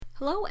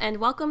Hello and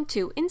welcome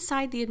to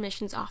Inside the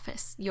Admissions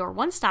Office, your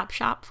one-stop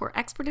shop for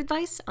expert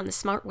advice on the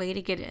smart way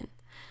to get in.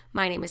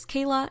 My name is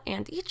Kayla,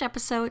 and each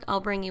episode I'll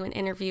bring you an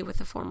interview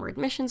with a former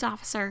admissions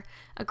officer,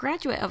 a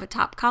graduate of a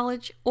top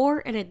college,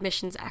 or an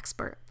admissions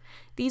expert.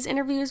 These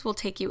interviews will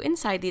take you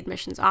inside the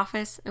admissions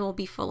office and will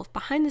be full of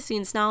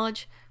behind-the-scenes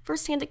knowledge,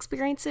 first-hand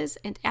experiences,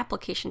 and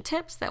application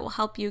tips that will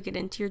help you get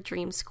into your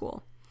dream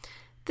school.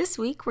 This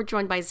week, we're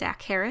joined by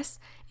Zach Harris,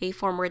 a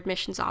former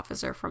admissions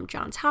officer from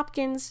Johns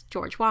Hopkins,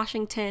 George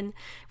Washington,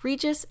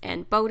 Regis,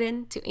 and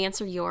Bowdoin to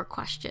answer your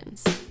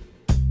questions.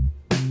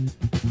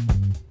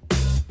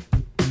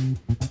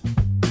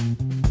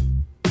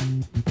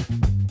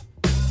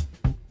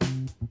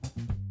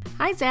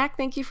 Hi, Zach.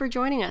 Thank you for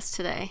joining us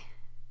today.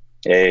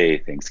 Hey,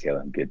 thanks,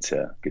 Kayla. Good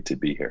to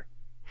be here.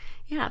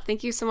 Yeah,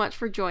 thank you so much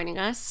for joining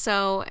us.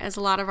 So, as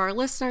a lot of our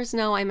listeners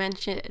know, I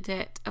mentioned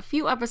it a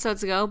few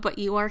episodes ago, but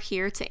you are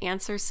here to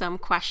answer some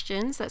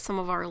questions that some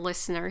of our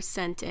listeners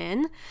sent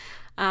in.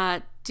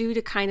 Due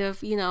to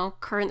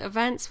current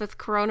events with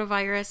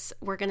coronavirus,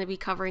 we're going to be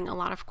covering a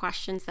lot of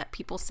questions that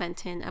people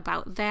sent in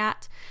about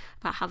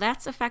how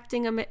that's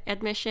affecting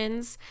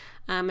admissions.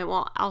 And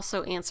we'll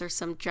also answer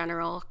some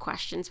general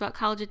questions about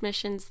college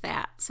admissions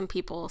that some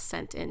people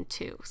sent in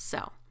too.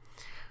 So,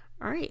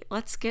 all right,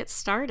 let's get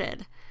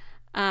started.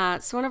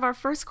 So one of our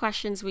first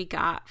questions we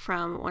got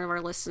from one of our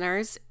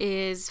listeners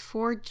is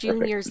for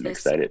juniors. I'm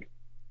excited.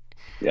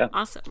 Yeah.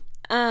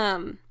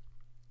 Awesome.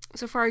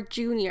 So for our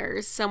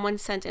juniors, someone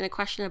sent in a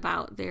question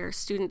about their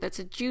student that's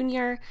a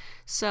junior.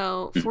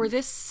 So for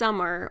this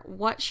summer,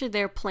 what should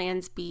their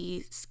plans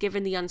be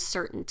given the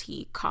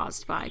uncertainty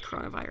caused by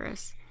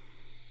coronavirus?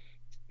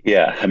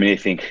 Yeah, I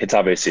think it's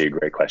obviously a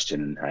great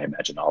question. I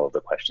imagine all of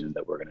the questions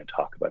that we're going to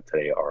talk about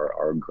today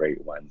are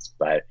great ones.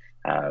 But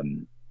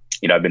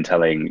I've been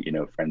telling,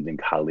 friends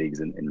and colleagues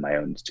and my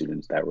own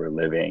students that we're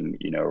living,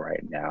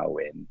 right now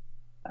in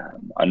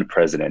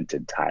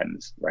unprecedented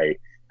times, right?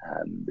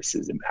 This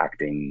is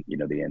impacting,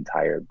 the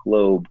entire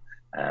globe.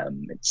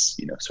 It's,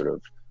 sort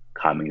of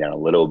calming down a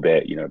little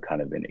bit,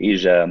 kind of in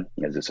Asia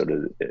as it sort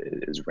of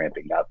is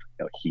ramping up,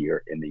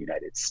 here in the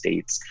United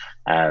States.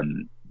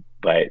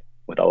 But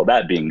with all of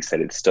that being said,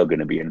 it's still going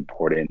to be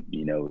important,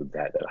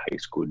 that high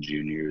school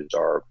juniors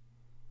are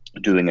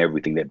doing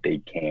everything that they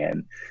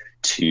can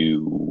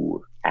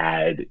to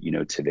add,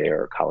 to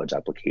their college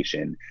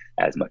application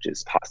as much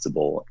as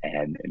possible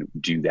and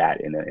do that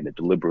in a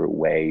deliberate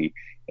way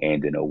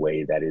and in a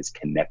way that is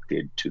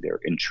connected to their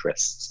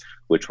interests,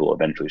 which will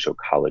eventually show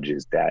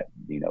colleges that,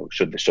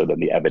 show them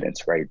the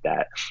evidence, right?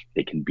 That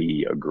they can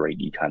be a great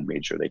econ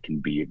major, they can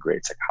be a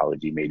great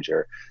psychology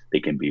major, they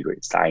can be a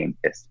great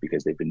scientist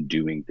because they've been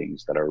doing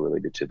things that are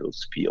related to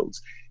those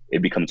fields.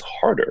 It becomes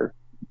harder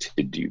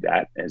to do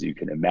that, as you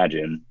can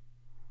imagine,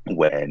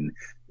 when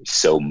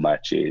so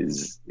much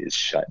is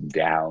shut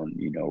down,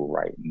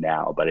 right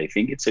now. But I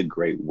think it's a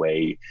great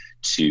way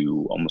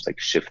to almost like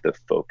shift the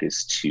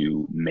focus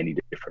to many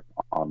different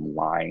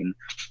online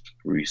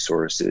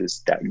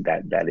resources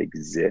that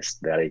exist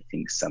that I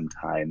think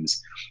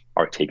sometimes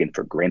are taken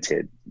for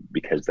granted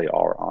because they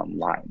are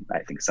online. I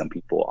think some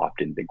people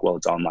often think, well,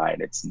 it's online,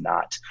 it's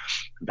not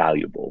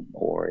valuable,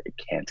 or it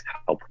can't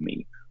help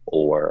me,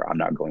 or I'm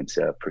not going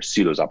to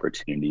pursue those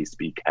opportunities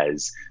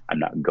because I'm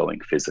not going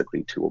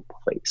physically to a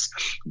place.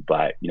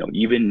 But,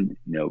 even,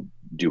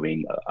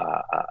 doing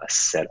a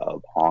set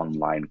of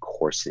online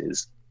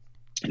courses,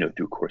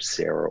 through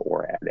Coursera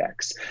or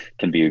edX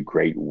can be a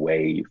great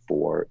way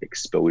for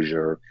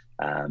exposure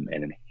and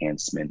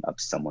enhancement of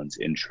someone's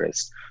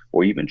interest,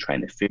 or even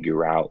trying to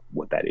figure out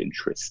what that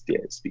interest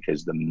is,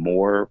 because the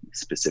more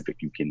specific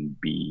you can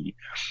be,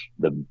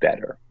 the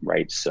better,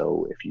 right?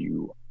 So if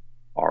you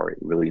are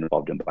really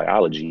involved in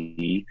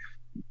biology,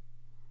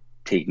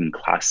 taking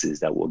classes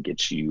that will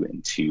get you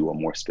into a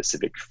more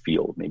specific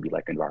field, maybe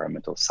like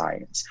environmental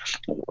science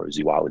or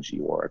zoology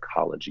or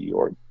ecology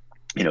or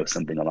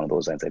something along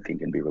those lines, I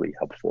think can be really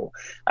helpful.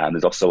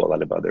 There's also a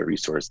lot of other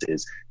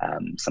resources.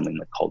 Something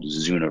called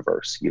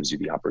Zooniverse gives you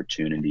the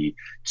opportunity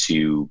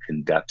to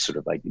conduct sort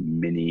of like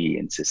mini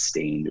and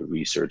sustained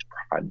research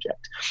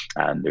project.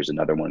 There's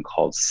another one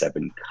called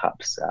Seven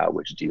Cups,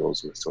 which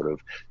deals with sort of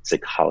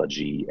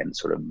psychology and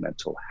sort of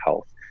mental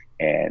health,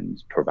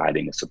 and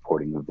providing a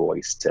supporting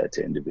voice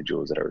to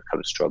individuals that are kind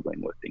of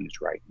struggling with things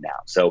right now.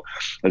 So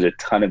there's a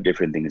ton of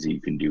different things that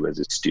you can do as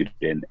a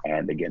student.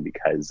 And again,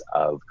 because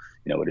of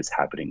what is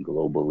happening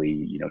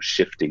globally,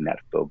 shifting that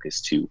focus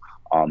to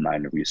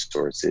online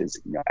resources,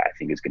 I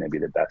think is going to be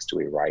the best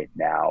way right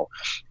now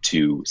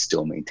to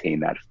still maintain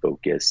that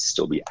focus,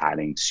 still be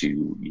adding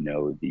to,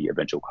 the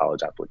eventual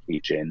college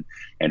application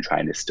and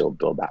trying to still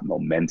build that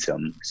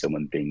momentum. So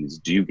when things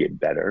do get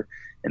better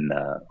in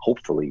the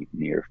hopefully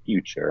near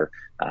future,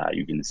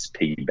 you can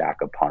piggyback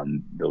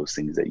upon those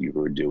things that you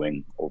were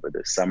doing over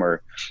the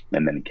summer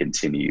and then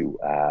continue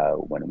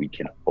when we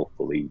can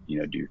hopefully,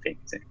 do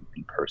things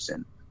in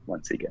person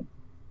once again.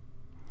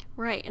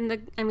 Right. And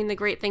the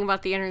great thing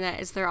about the internet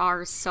is there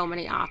are so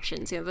many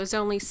options. There's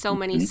only so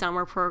many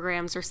summer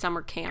programs or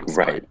summer camps,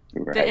 Right.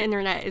 but the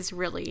internet is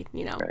really,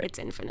 Right. it's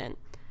infinite.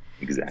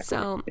 Exactly.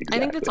 So I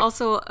think that's Exactly.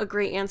 also a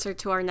great answer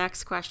to our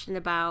next question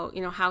about,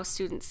 how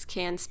students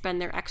can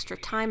spend their extra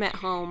time at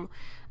home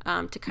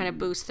to kind of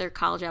boost their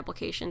college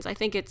applications. I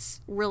think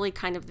it's really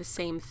kind of the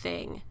same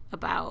thing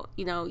about,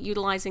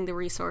 utilizing the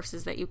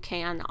resources that you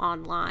can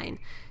online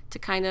to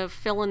kind of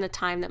fill in the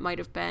time that might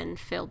have been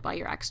filled by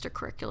your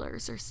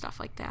extracurriculars or stuff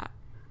like that.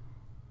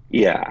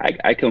 Yeah,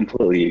 I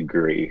completely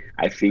agree.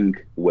 I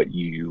think what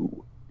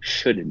you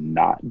should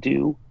not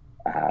do,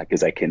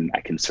 because I can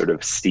sort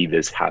of see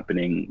this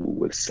happening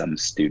with some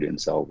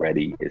students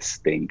already, is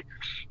think,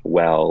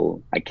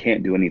 well, I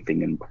can't do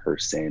anything in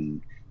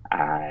person.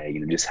 I,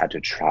 just had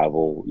to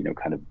travel,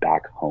 kind of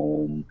back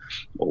home,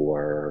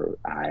 or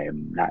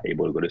I'm not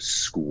able to go to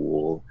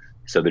school,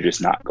 so they're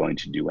just not going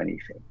to do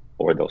anything,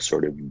 or they'll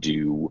sort of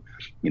do,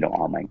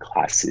 online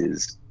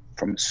classes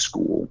from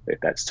school if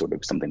that's sort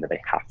of something that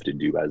they have to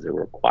do as a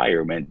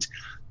requirement,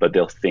 but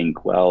they'll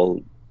think, well,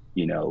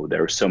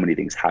 there are so many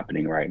things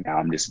happening right now,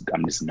 I'm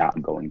just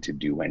not going to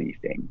do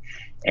anything.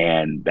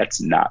 And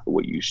that's not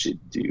what you should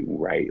do,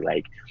 right?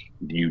 Like,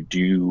 you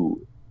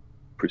do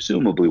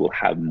presumably will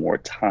have more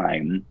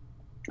time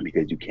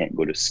because you can't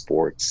go to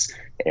sports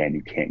and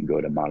you can't go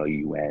to Model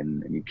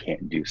UN and you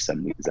can't do some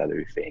of these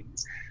other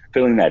things.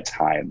 Filling that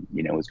time,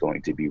 is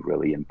going to be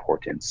really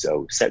important.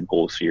 So set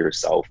goals for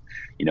yourself.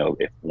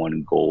 If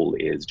one goal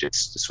is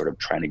just sort of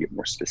trying to get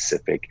more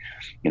specific,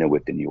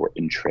 within your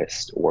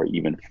interest, or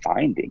even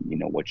finding,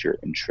 what your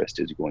interest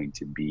is going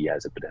to be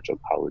as a potential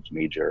college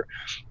major,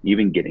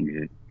 even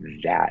getting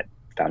that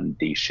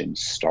foundation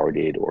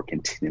started or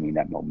continuing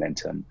that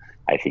momentum,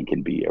 I think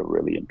can be a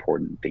really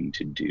important thing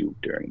to do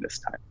during this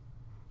time.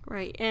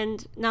 Right.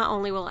 And not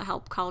only will it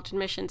help college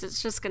admissions,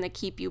 it's just going to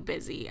keep you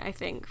busy, I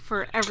think,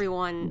 for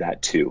everyone.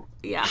 That too.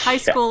 Yeah, high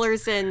Yes.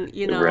 schoolers and,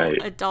 Right.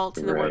 adults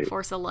in the Right.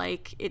 workforce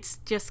alike. It's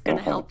just going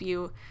to Uh-huh. help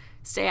you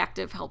stay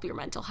active, help your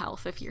mental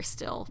health if you're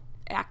still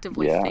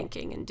actively Yeah.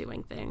 thinking and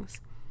doing things.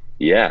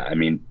 Yeah. I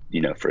mean,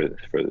 for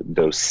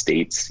those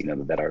states,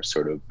 that are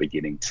sort of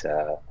beginning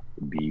to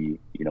be,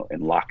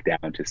 in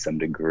lockdown to some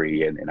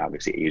degree, and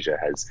obviously Asia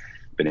has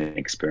been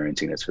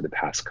experiencing this for the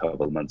past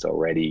couple of months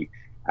already.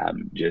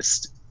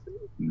 Just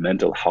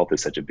mental health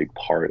is such a big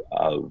part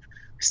of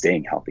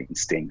staying healthy and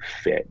staying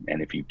fit.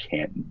 And if you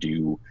can't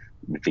do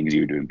the things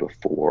you were doing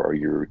before, or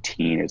your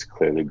routine is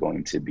clearly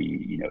going to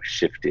be,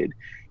 shifted,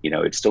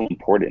 it's still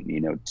important,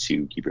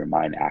 to keep your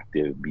mind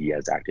active, be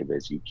as active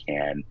as you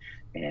can,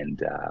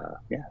 and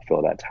yeah,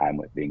 fill that time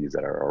with things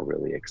that are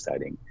really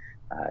exciting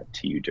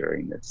to you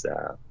during this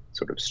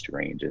sort of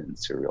strange and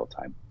surreal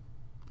time.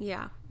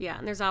 Yeah, yeah.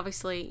 And there's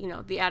obviously,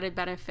 the added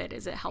benefit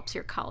is it helps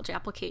your college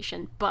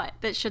application, but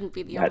that shouldn't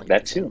be the That only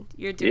that too. reason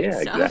you're doing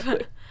Yeah, stuff.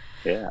 exactly.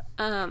 Yeah.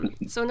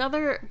 So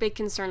another big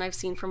concern I've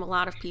seen from a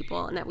lot of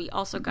people and that we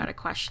also got a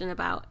question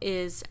about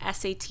is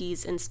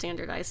SATs and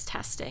standardized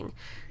testing.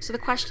 So the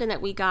question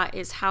that we got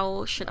is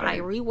how should I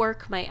Right.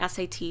 rework my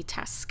SAT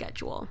test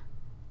schedule?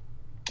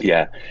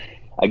 Yeah.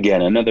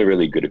 Again, another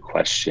really good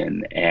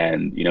question,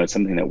 and it's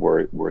something that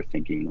we're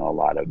thinking a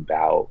lot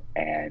about,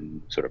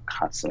 and sort of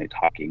constantly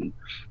talking,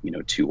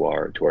 to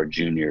our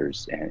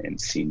juniors and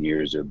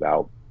seniors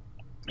about,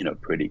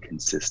 pretty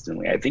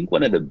consistently. I think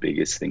one of the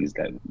biggest things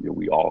that,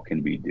 we all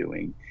can be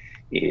doing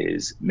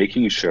is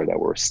making sure that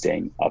we're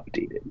staying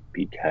updated,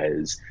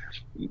 because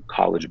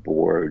College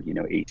Board,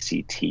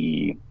 ACT,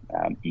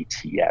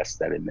 ETS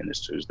that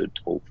administers the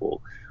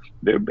TOEFL,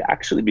 they're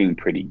actually being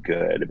pretty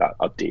good about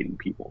updating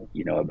people,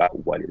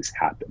 about what is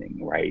happening,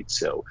 right?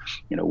 So,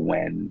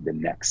 when the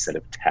next set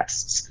of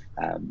tests,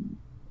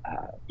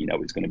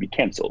 is going to be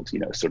canceled,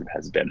 sort of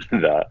has been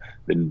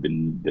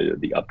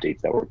the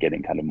updates that we're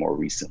getting kind of more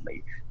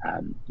recently,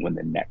 when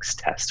the next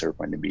tests are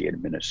going to be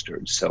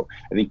administered. So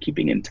I think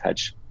keeping in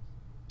touch,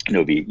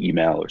 via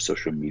email or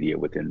social media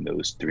within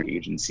those three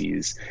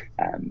agencies.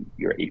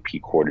 Your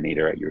AP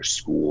coordinator at your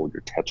school,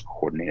 your test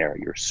coordinator at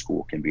your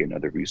school can be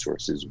another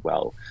resource as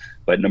well.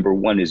 But number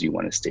one is you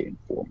want to stay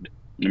informed.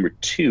 Number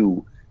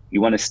two,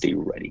 you want to stay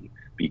ready,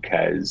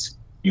 because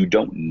you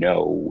don't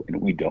know, and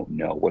we don't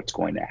know what's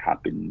going to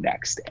happen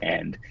next.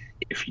 And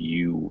if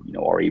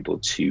are able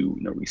to,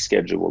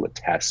 reschedule a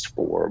test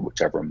for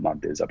whichever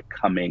month is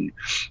upcoming,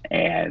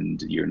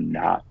 and you're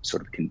not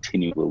sort of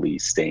continually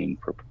staying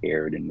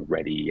prepared and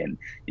ready, and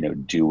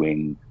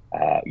doing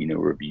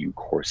review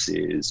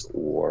courses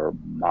or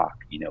mock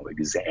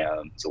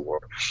exams, or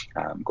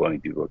going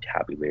through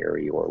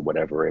vocabulary or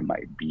whatever it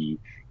might be,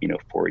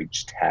 for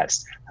each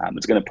test,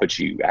 it's going to put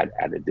you at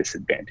a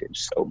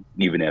disadvantage. So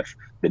even if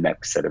the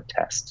next set of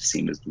tests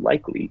seem as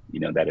likely,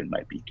 that it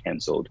might be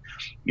canceled,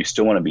 you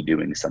still want to be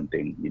doing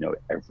something,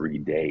 every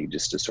day,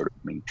 just to sort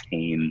of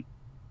maintain,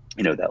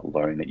 that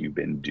learning that you've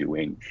been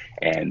doing.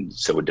 And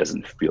so it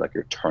doesn't feel like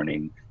you're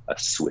turning a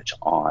switch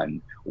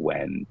on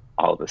when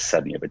all of a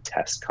sudden you have a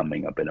test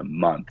coming up in a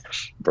month,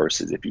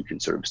 versus if you can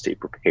sort of stay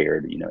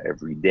prepared,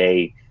 every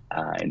day,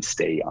 and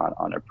stay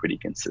on a pretty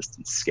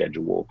consistent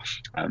schedule.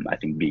 I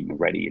think being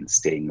ready and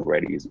staying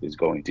ready is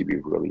going to be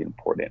really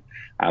important.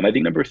 I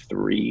think number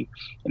three,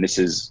 and this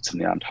is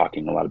something I'm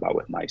talking a lot about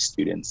with my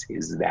students,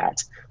 is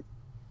that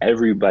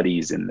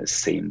everybody's in the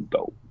same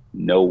boat.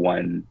 No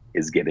one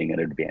is getting an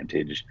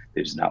advantage.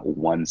 There's not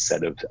one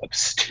set of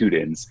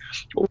students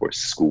or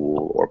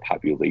school or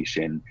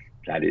population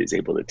that is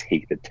able to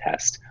take the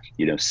test,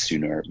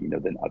 sooner,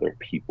 than other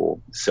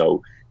people.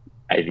 So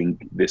I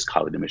think this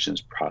college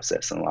admissions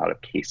process in a lot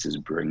of cases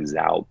brings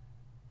out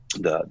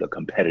the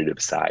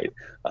competitive side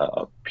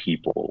of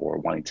people, or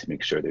wanting to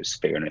make sure there's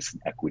fairness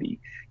and equity,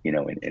 in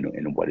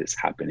what is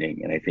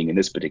happening. And I think in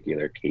this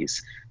particular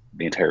case,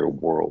 the entire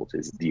world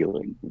is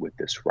dealing with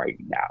this right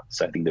now.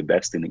 So I think the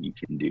best thing that you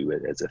can do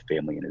as a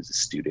family and as a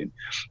student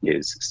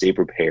is stay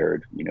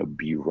prepared,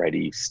 be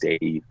ready,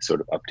 stay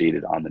sort of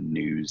updated on the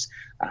news,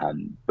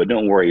 but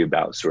don't worry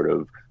about sort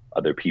of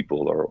other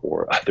people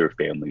or other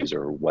families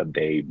or what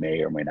they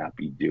may or may not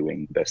be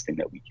doing. The best thing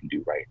that we can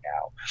do right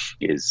now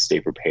is stay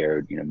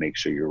prepared, make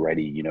sure you're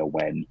ready,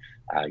 when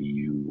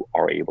you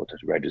are able to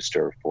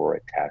register for a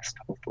test.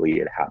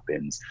 Hopefully it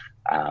happens.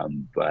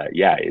 But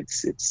yeah,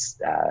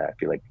 I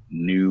feel like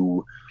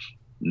new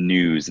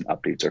news and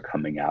updates are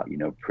coming out,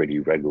 pretty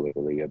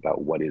regularly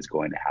about what is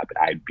going to happen.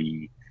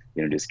 IB,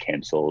 just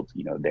canceled,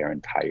 their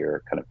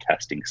entire kind of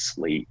testing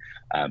slate,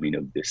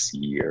 this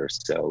year.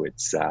 So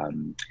it's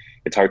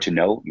hard to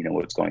know,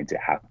 what's going to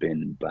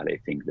happen, but I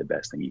think the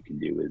best thing you can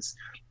do is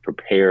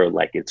prepare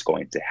like it's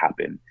going to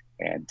happen.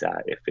 And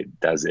if it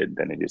doesn't,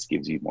 then it just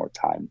gives you more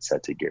time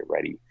to get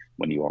ready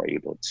when you are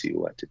able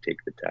to take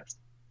the test.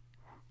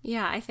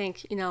 Yeah, I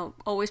think,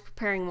 always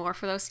preparing more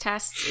for those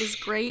tests is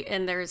great.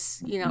 And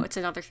there's, it's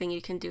another thing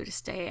you can do to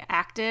stay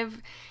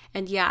active.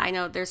 And yeah, I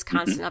know there's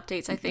constant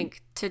updates. I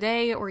think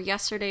today or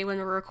yesterday when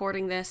we're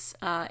recording this,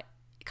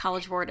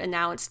 College Board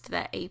announced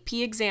that AP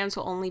exams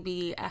will only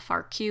be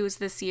FRQs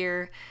this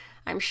year.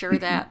 I'm sure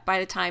that by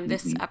the time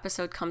this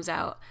episode comes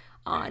out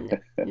on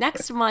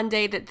next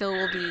Monday, that there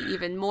will be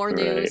even more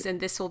news, and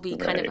this will be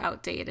kind of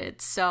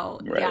outdated. So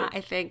yeah,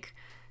 I think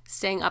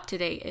staying up to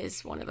date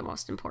is one of the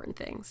most important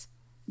things.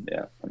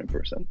 Yeah,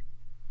 100%.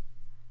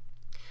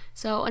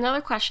 So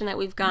another question that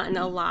we've gotten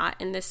a lot,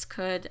 and this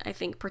could, I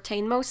think,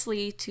 pertain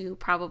mostly to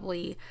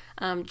probably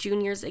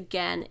juniors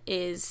again,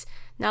 is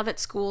now that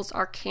schools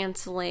are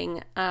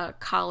canceling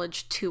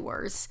college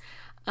tours,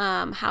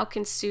 how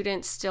can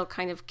students still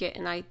kind of get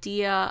an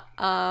idea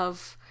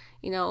of,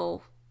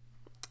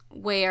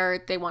 where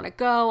they want to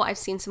go? I've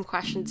seen some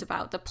questions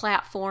about the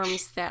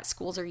platforms that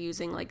schools are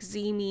using, like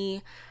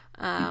Zeme,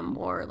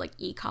 or like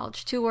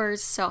e-college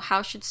tours. So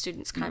how should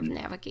students kind of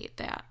navigate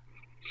that?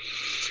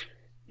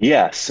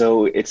 Yeah,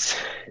 so it's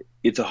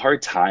a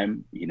hard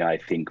time, I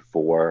think,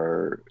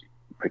 for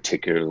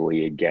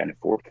particularly again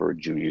for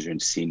juniors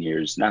and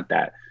seniors. Not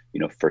that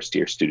first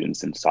year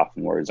students and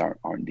sophomores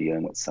aren't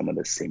dealing with some of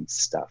the same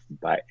stuff,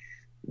 but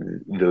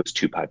those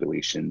two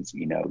populations,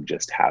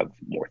 just have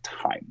more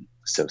time.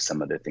 So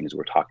some of the things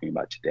we're talking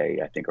about today,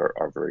 I think,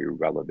 are very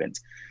relevant.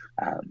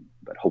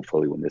 But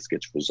hopefully when this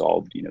gets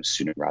resolved,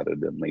 sooner rather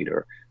than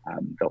later,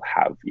 they'll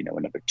have,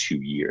 another 2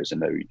 years,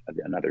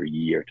 another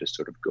year to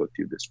sort of go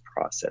through this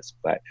process.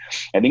 But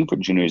I think for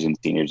juniors and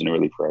seniors, and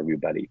really for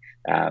everybody,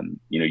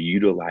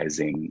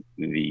 utilizing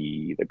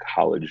the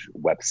college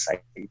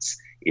websites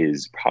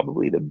is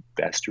probably the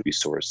best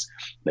resource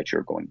that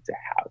you're going to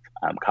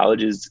have.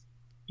 Colleges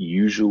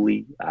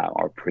usually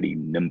are pretty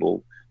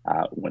nimble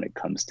when it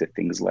comes to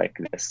things like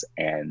this.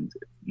 And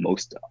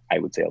I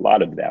would say a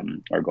lot of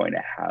them are going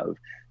to have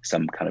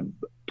some kind of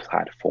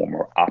platform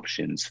or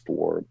options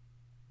for,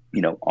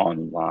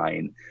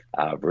 online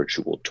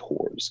virtual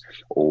tours,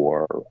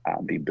 or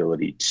the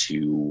ability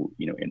to,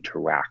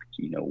 interact,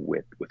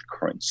 with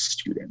current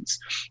students,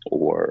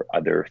 or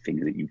other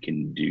things that you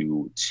can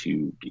do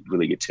to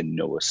really get to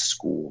know a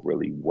school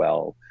really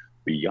well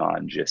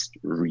beyond just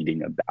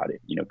reading about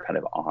it, kind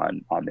of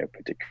on their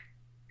particular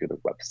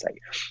website.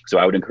 So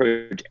I would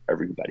encourage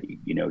everybody,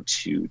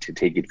 to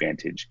take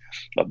advantage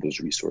of those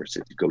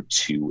resources. Go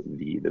to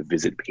the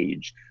visit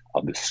page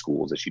of the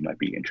schools that you might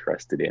be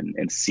interested in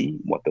and see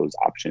what those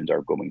options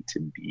are going to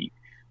be.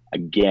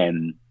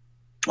 Again,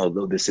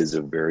 although this is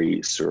a very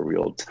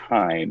surreal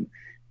time,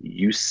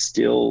 you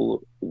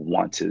still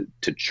want to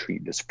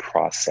treat this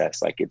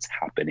process like it's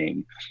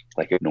happening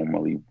like it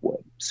normally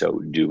would. So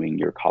doing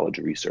your college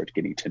research,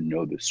 getting to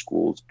know the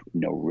schools,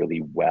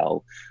 really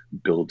well,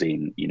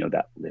 building,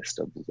 that list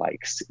of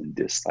likes and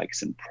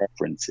dislikes and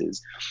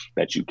preferences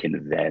that you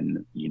can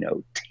then,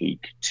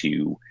 take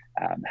to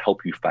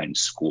help you find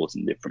schools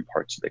in different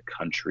parts of the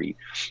country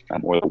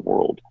or the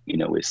world,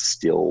 is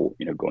still,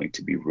 going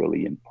to be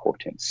really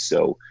important.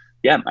 So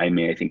yeah, I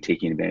mean, I think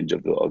taking advantage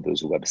of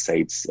those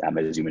websites,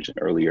 as you mentioned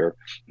earlier,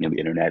 the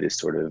internet is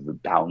sort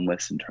of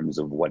boundless in terms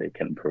of what it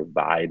can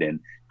provide. And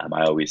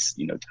I always,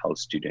 tell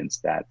students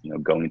that,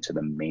 going to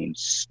the main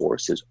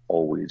source is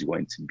always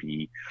going to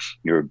be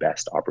your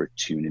best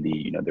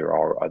opportunity. There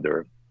are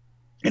other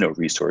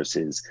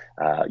resources,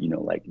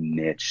 like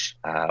Niche,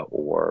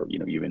 or,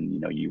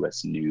 even,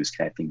 US News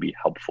can, I think, be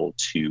helpful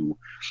to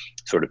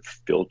sort of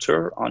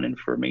filter on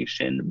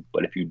information.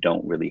 But if you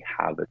don't really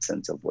have a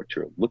sense of what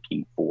you're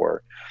looking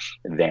for,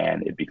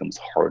 then it becomes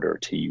harder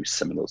to use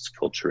some of those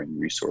filtering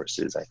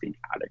resources, I think,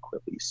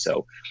 adequately.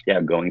 So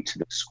yeah, going to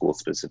the school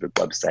specific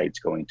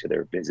websites, going to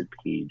their visit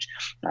page,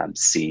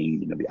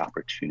 seeing, the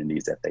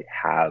opportunities that they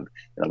have.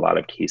 In a lot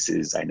of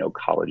cases, I know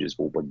colleges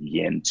will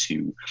begin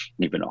to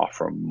even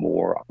offer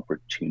more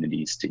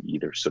opportunities to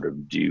either sort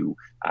of do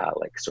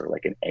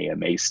like an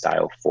AMA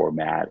style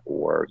format,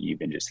 or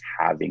even just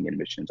having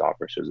admissions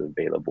officers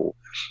available,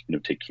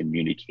 to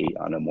communicate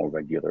on a more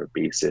regular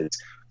basis,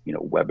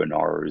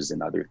 webinars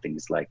and other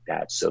things like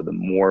that. So the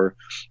more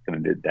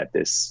that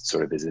this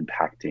sort of is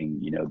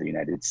impacting, the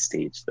United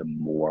States, the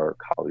more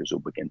colleges will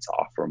begin to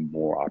offer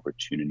more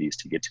opportunities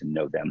to get to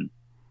know them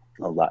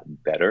a lot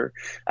better.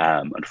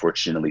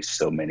 Unfortunately,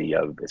 so many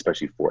of,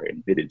 especially for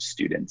admitted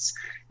students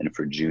and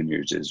for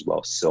juniors as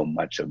well, so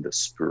much of the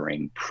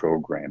spring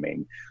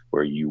programming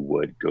where you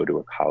would go to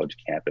a college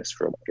campus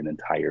for like an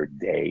entire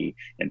day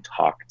and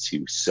talk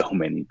to so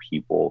many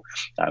people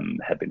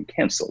have been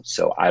canceled.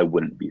 So I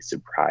wouldn't be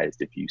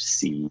surprised if you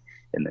see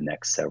in the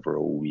next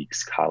several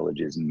weeks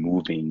colleges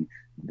moving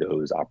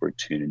those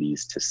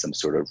opportunities to some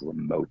sort of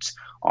remote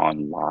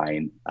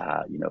online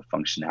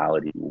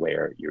functionality,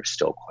 where you're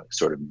still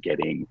sort of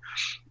getting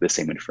the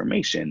same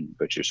information,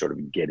 but you're sort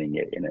of getting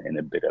it in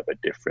a bit of a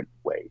different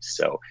way.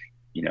 So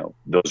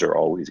those are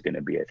always going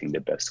to be, I think,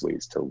 the best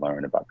ways to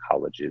learn about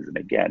colleges, and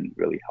again,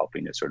 really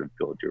helping to sort of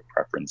build your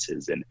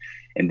preferences and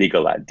dig a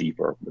lot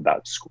deeper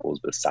about schools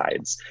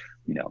besides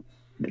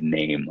the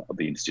name of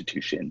the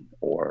institution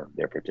or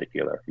their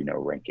particular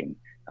ranking,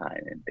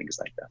 and things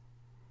like that.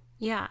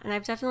 Yeah, and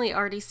I've definitely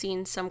already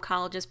seen some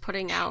colleges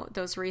putting out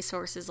those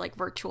resources like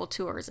virtual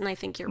tours. And I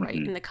think you're right.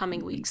 Hmm. In the coming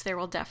Hmm. weeks, there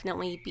will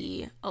definitely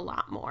be a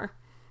lot more.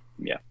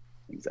 Yeah,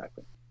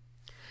 exactly.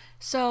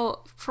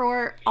 So,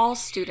 for all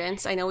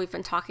students, I know we've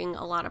been talking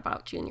a lot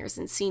about juniors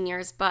and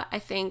seniors, but I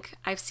think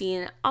I've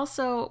seen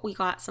also we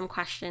got some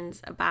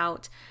questions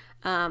about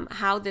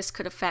how this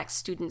could affect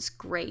students'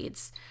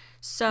 grades.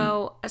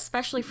 So,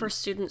 especially for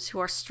students who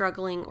are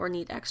struggling or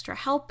need extra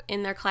help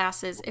in their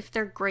classes, if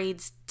their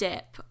grades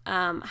dip,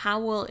 how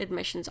will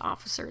admissions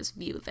officers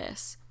view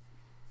this?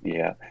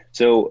 Yeah.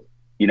 So,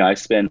 I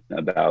spent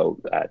about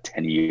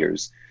 10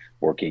 years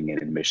working in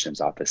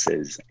admissions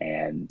offices.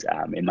 And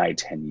in my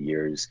 10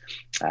 years,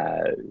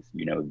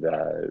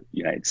 the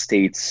United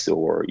States,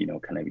 or,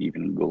 kind of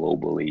even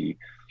globally,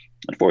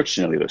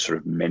 unfortunately, there's sort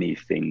of many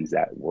things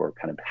that were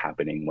kind of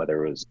happening,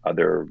 whether it was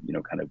other,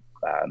 kind of,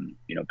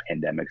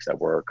 pandemics that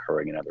were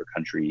occurring in other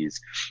countries,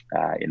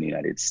 in the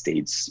United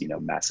States,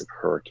 massive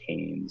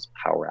hurricanes,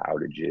 power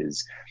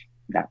outages,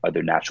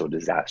 other natural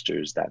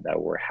disasters that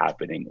were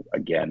happening.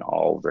 Again,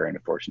 all very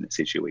unfortunate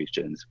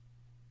situations.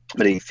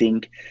 But I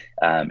think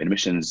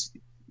admissions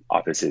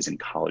offices and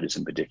colleges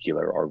in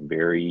particular are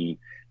very,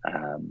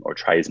 or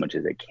try as much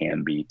as they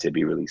can be to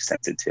be really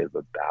sensitive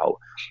about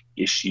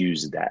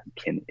issues that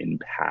can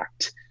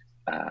impact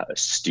a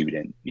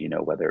student,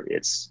 whether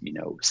it's,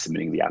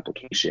 submitting the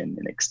application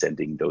and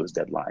extending those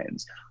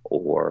deadlines,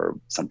 or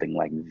something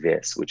like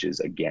this, which is,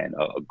 again,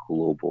 a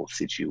global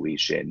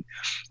situation.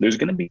 There's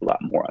going to be a lot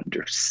more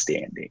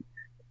understanding.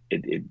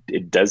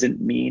 It doesn't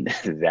mean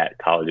that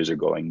colleges are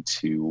going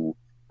to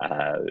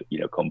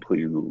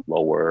completely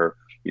lower,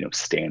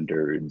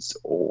 standards,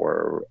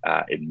 or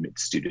admit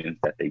students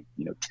that they,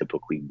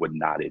 typically would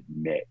not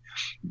admit.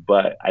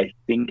 But I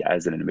think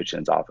as an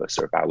admissions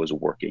officer, if I was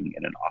working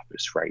in an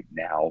office right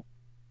now,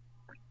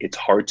 it's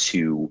hard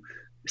to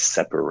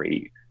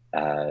separate,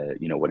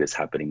 what is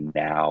happening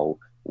now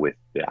with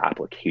the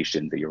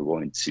application that you're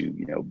going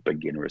to,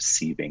 begin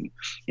receiving,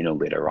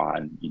 later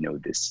on,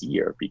 this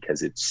year,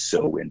 because it's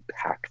so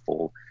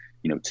impactful,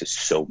 to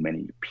so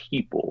many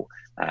people.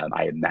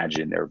 I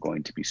imagine there are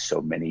going to be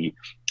so many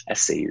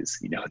essays,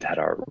 that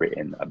are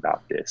written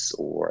about this,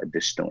 or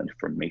additional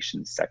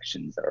information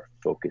sections that are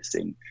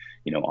focusing,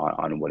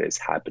 on what is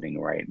happening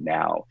right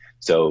now.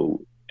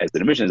 So as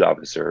an admissions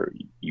officer,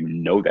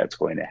 that's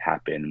going to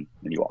happen,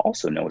 and you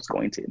also know it's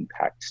going to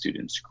impact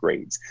students'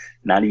 grades,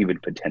 not even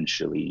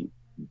potentially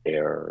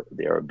their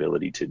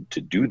ability to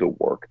do the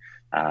work,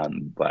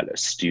 but a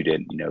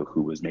student,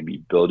 who was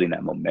maybe building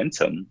that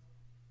momentum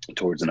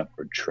towards an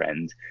upward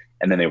trend,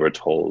 and then they were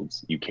told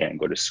you can't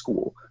go to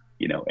school,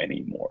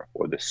 anymore,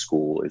 or the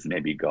school is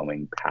maybe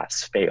going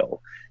pass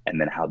fail,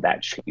 and then how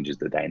that changes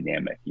the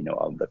dynamic,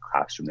 of the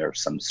classroom. There are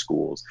some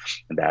schools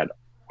that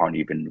aren't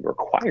even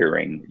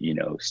requiring,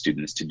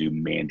 students to do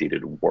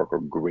mandated work or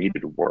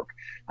graded work,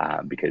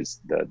 because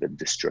the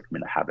district may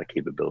not have the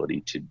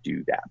capability to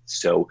do that.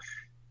 So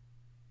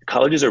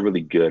colleges are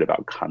really good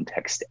about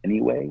context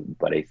anyway,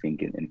 but I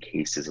think in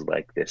cases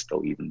like this,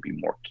 they'll even be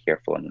more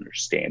careful and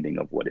understanding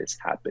of what is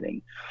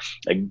happening.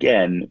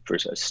 Again, for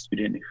a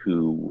student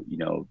who,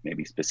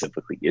 maybe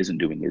specifically isn't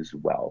doing as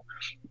well,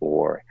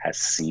 or has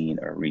seen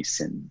a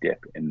recent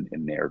dip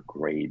in their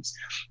grades,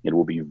 it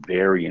will be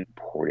very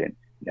important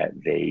that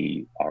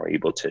they are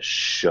able to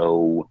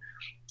show,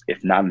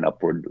 if not an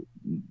upward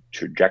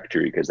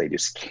trajectory, because they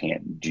just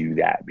can't do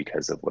that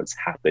because of what's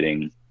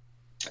happening,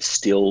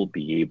 still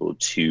be able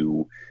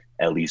to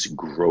at least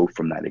grow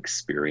from that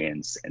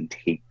experience and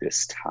take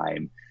this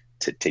time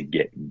to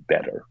get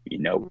better,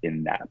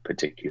 in that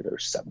particular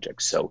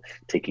subject. So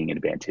taking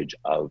advantage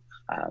of,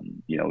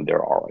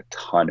 there are a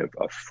ton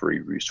of free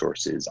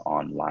resources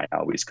online. I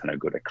always kind of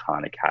go to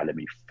Khan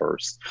Academy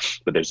first,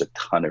 but there's a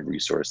ton of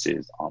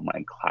resources.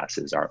 Online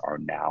classes are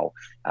now,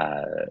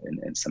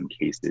 in some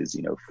cases,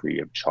 free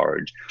of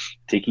charge.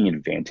 Taking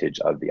advantage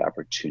of the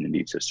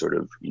opportunity to sort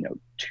of,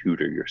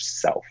 tutor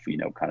yourself,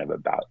 kind of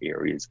about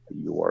areas that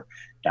you're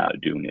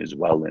doing as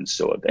well. And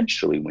so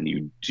eventually when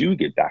you do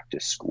get back to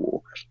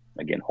school,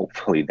 again,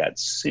 hopefully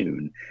that's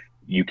soon,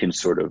 you can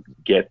sort of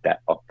get that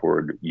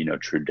upward,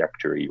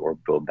 trajectory or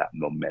build that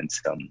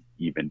momentum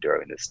even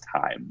during this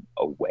time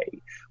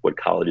away. What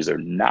colleges are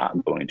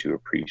not going to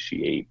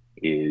appreciate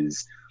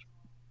is,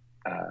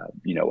 a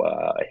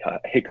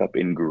hiccup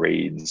in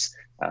grades,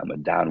 a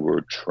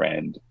downward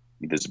trend,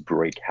 this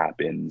break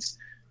happens,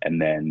 and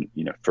then,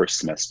 first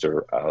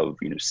semester of,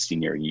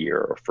 senior year,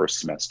 or first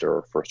semester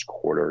or first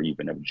quarter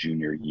even of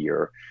junior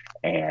year,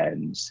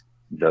 and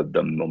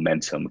the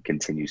momentum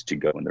continues to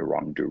go in the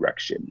wrong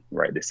direction,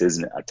 right? This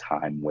isn't a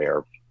time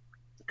where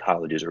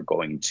colleges are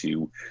going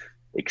to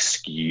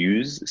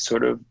excuse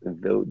sort of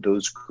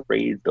those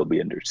grades. They'll be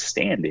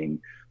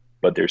understanding,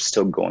 but they're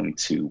still going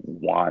to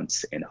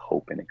want and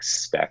hope and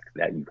expect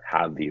that you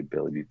have the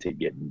ability to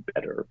get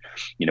better,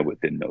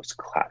 within those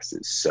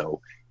classes.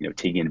 So,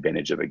 taking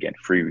advantage of, again,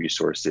 free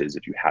resources,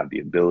 if you have the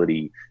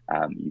ability,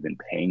 even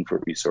paying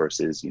for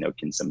resources,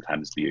 can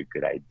sometimes be a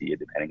good idea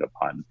depending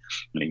upon,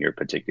 your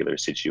particular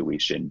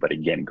situation. But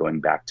again,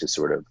 going back to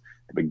sort of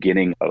the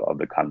beginning of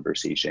the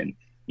conversation,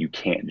 you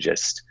can't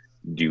just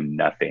do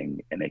nothing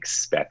and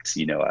expect,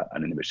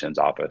 an admissions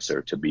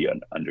officer to be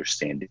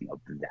understanding of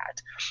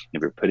that.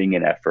 If you're putting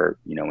in effort,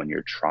 when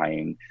you're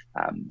trying,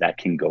 that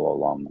can go a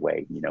long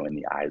way, in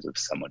the eyes of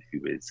someone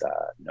who is,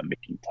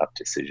 making tough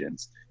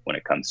decisions when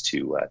it comes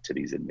to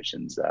these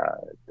admissions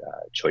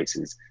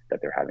choices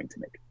that they're having to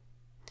make.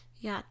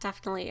 Yeah,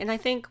 definitely. And I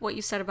think what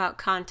you said about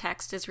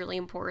context is really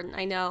important.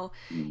 I know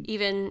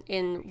even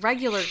in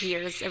regular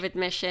years of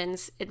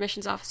admissions,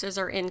 admissions officers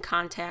are in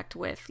contact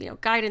with,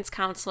 guidance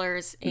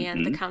counselors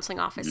and the counseling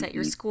office at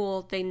your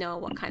school. They know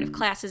what kind of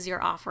classes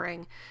you're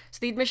offering. So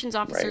the admissions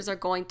officers are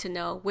going to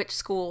know which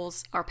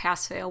schools are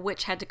pass fail,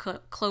 which had to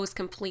close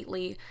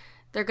completely.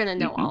 They're going to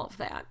know all of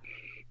that.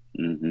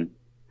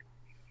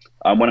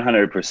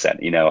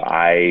 100%.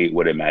 I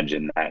would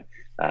imagine that,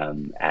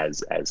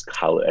 as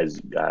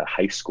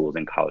high schools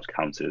and college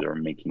counselors are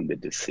making the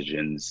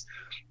decisions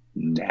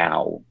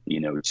now,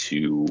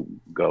 to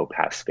go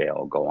pass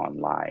fail, go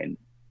online,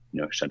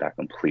 shut down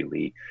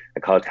completely.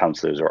 The college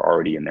counselors are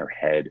already in their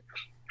head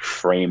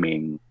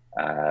framing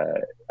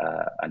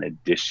an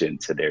addition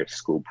to their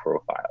school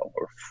profile,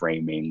 or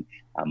framing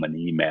an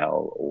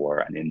email or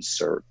an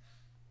insert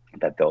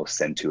that they'll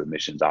send to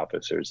admissions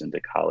officers into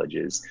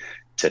colleges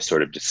to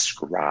sort of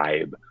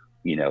describe,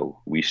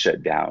 we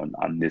shut down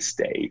on this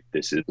day.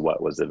 This is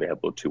what was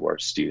available to our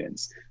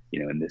students,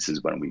 and this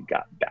is when we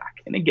got back.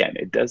 And again,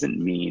 it doesn't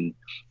mean,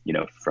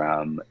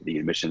 from the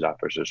admissions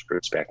officer's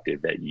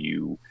perspective, that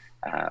you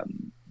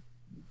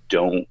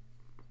don't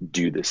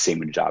do the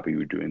same job you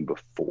were doing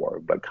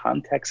before, but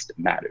context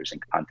matters,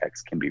 and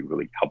context can be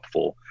really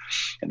helpful.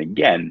 And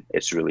again,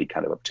 it's really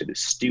kind of up to the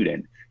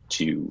student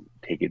to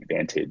take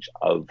advantage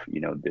of,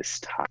 this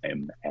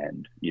time,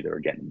 and either,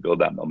 again, build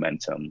that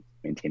momentum,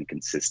 maintain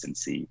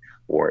consistency,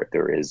 or if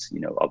there is,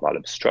 a lot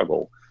of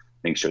struggle,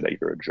 make sure that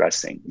you're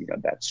addressing,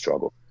 that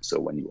struggle. So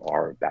when you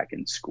are back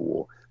in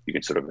school, you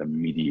can sort of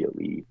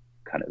immediately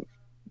kind of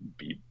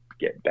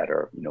get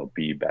better,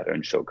 be better,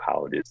 and show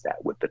colleges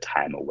that with the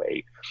time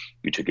away,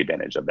 you took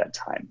advantage of that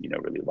time,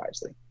 really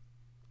wisely.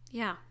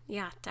 Yeah,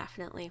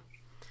 definitely.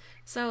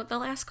 So the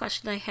last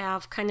question I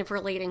have, kind of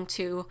relating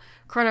to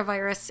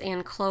coronavirus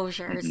and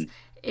closures,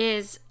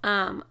 is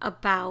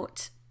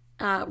about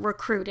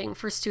recruiting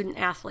for student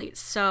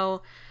athletes.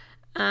 So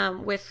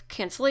with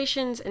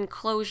cancellations and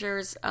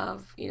closures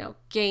of,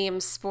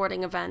 games,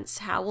 sporting events,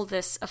 how will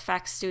this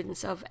affect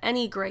students of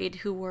any grade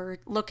who were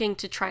looking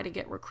to try to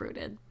get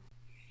recruited?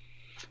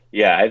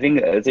 Yeah, I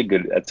think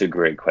that's a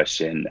great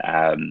question.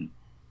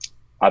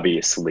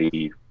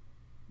 Obviously,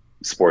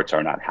 sports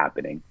are not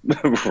happening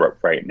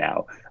right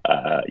now,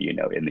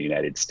 in the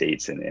United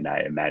States. And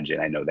I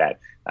know that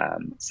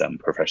some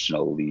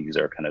professional leagues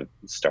are kind of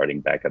starting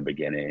back up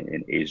again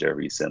in Asia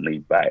recently,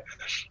 but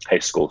high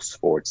school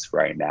sports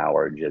right now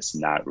are just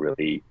not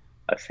really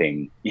a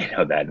thing,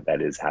 that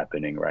is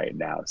happening right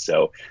now.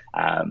 So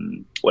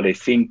what I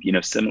think,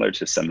 similar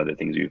to some of the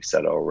things we've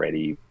said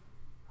already,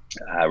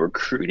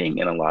 recruiting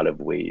in a lot of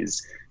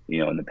ways,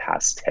 in the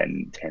past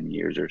 10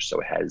 years or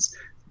so has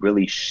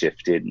really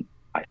shifted,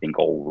 I think,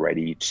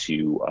 already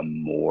to a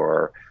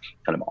more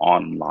kind of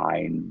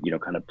online,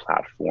 kind of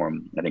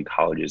platform. I think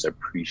colleges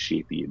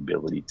appreciate the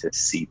ability to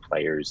see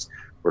players,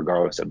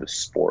 regardless of the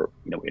sport,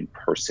 in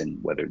person,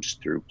 whether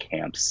just through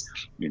camps,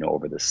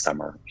 over the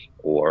summer,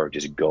 or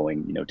just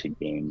going, to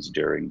games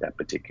during that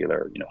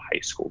particular, high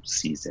school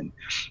season.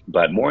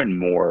 But more and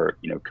more,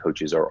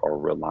 coaches are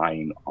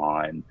relying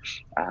on,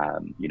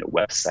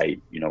 website,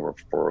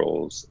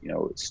 referrals,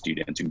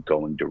 students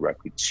going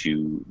directly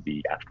to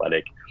the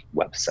athletic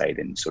website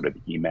and sort of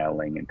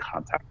emailing and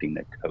contacting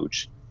the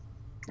coach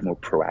more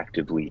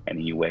proactively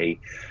anyway.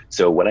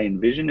 So what I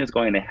envision is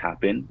going to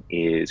happen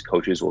is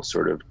coaches will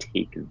sort of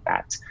take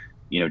that,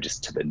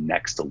 just to the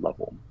next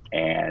level.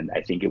 And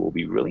I think it will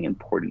be really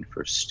important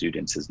for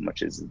students as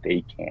much as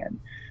they can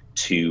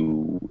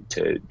to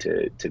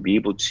be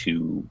able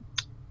to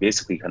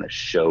basically kind of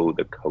show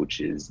the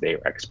coaches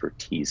their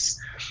expertise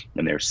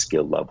and their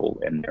skill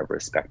level in their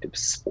respective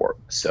sport.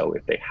 So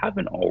if they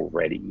haven't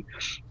already,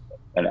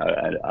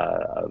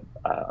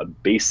 a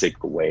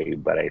basic way,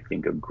 but I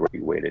think a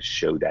great way to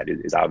show that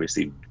is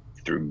obviously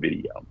through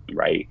video,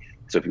 right?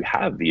 So if you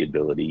have the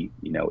ability,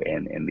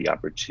 and the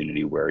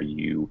opportunity where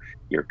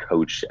your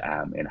coach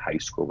in high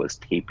school was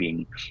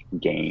taping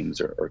games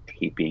or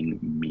taping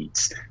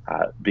meets,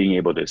 being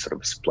able to sort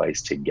of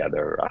splice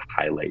together a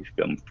highlight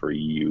film for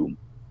you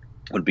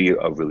would be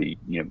a really,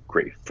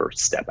 great first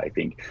step, I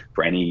think,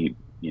 for any,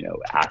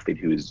 athlete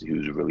who's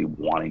really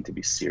wanting to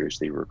be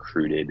seriously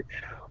recruited.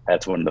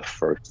 That's one of the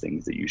first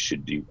things that you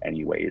should do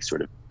anyway, is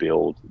sort of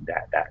build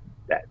that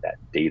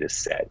data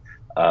set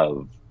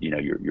of,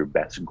 your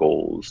best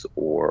goals,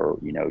 or,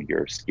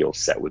 your skill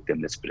set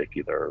within this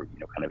particular,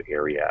 kind of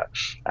area,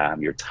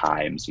 your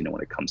times,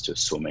 when it comes to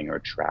swimming or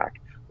track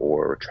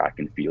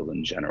and field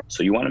in general.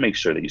 So you want to make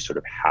sure that you sort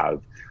of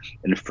have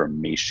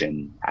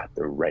information at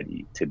the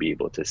ready to be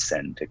able to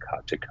send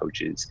to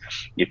coaches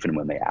if and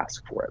when they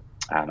ask for it.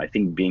 I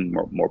think being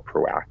more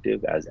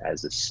proactive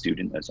as a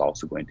student is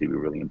also going to be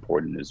really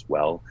important as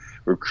well.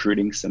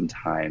 Recruiting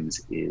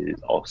sometimes is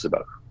also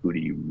about who do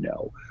you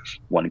know.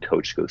 One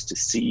coach goes to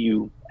see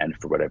you, and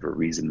for whatever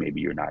reason,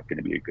 maybe you're not going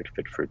to be a good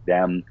fit for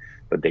them,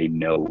 but they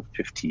know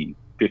 50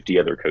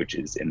 other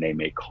coaches, and they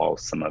may call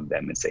some of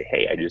them and say,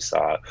 hey, I just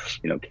saw,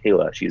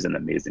 Kayla, she's an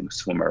amazing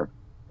swimmer.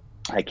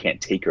 I can't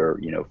take her,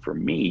 for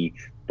me,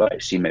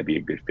 but she might be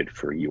a good fit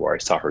for you, or I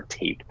saw her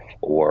tape,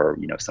 or,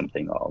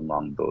 something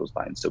along those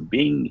lines. So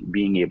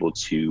being able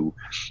to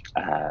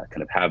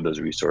kind of have those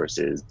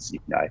resources,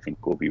 I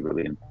think will be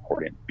really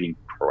important. Being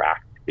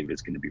proactive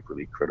is going to be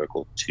really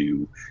critical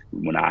to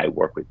when I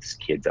work with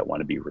kids that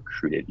want to be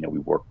recruited. We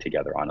work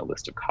together on a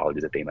list of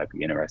colleges that they might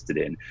be interested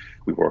in.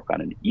 We work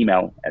on an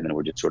email, and then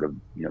we're just sort of,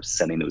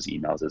 sending those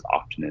emails as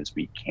often as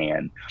we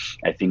can.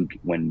 I think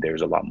when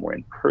there's a lot more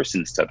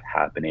in-person stuff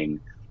happening,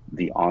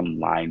 the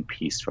online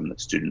piece from the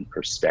student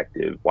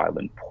perspective, while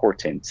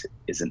important,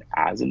 isn't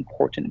as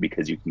important,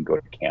 because you can go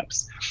to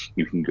camps,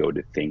 you can go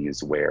to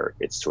things where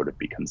it sort of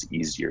becomes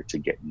easier to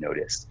get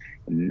noticed.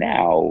 And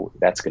now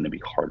that's going to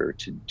be harder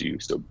to do.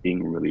 So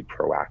being really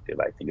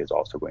proactive, I think, is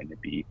also going to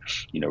be,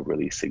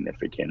 really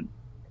significant.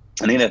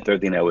 I think the third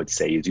thing I would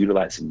say is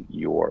utilizing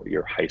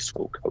your high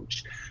school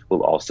coach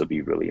will also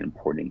be really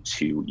important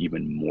too,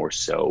 even more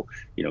so,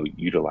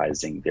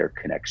 utilizing their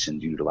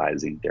connections,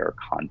 utilizing their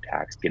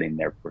contacts, getting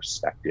their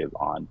perspective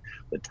on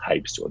the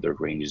types or the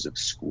ranges of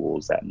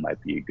schools that might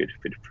be a good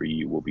fit for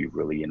you will be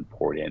really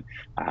important.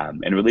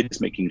 And really just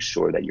making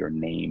sure that your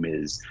name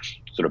is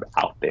sort of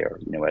out there,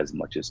 as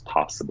much as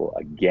possible,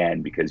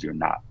 again, because you're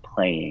not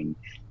playing.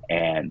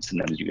 And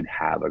sometimes you can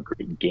have a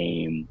great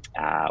game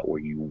or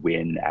you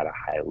win at a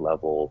high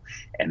level,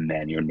 and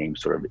then your name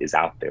sort of is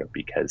out there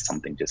because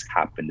something just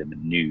happened in the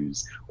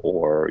news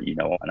or,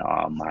 an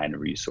online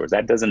resource.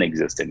 That doesn't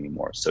exist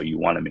anymore. So you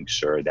want to make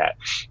sure that,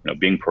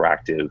 being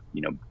proactive,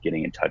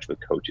 getting in touch with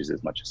coaches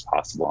as much as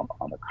possible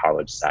on the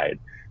college side,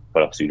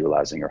 but also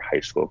utilizing your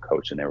high school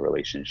coach and their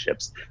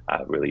relationships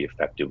really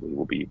effectively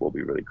will be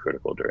really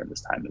critical during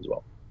this time as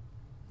well.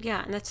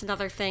 Yeah, and that's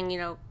another thing,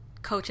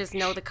 coaches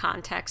know the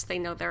context. They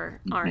know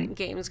there aren't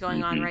games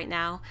going on right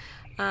now.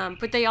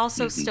 But they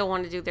also still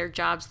want to do their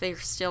jobs. They're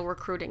still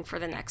recruiting for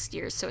the next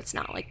year. So it's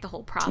not like the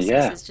whole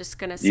process is just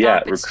going to stop.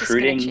 Yeah, it's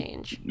recruiting, just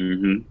going to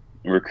change.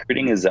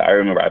 Recruiting is, I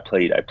remember I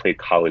played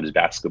college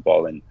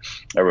basketball, and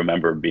I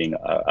remember being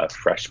a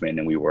freshman,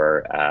 and we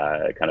were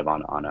kind of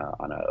on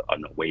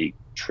an away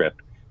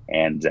trip.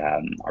 And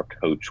our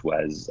coach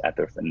was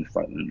in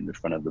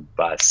front of the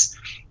bus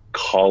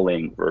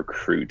calling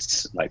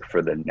recruits like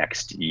for the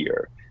next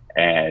year.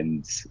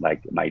 And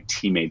like my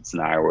teammates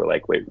and I were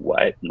like, wait,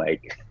 what?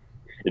 Like,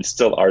 it's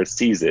still our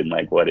season.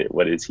 Like,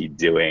 what is he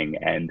doing?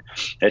 And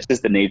that's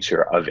just the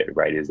nature of it,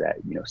 right? Is that,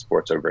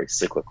 sports are very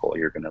cyclical.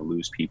 You're going to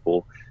lose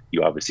people.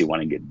 You obviously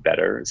want to get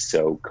better.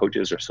 So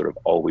coaches are sort of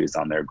always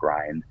on their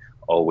grind,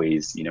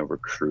 always,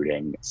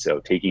 recruiting. So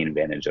taking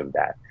advantage of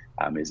that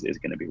is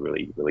going to be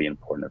really, really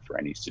important for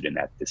any student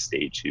at this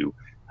stage who,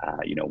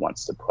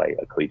 wants to play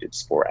a collegiate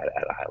sport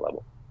at a high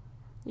level.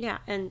 Yeah,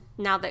 and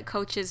now that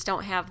coaches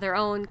don't have their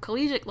own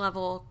collegiate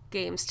level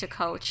games to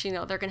coach,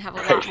 they're going to have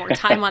a lot more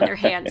time on their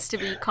hands to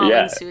be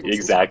calling students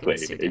and talking to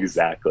students.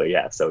 Exactly.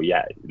 Yeah. So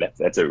yeah,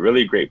 that's a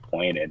really great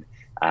point. And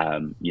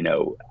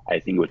I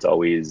think what's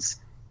always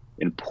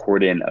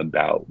important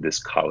about this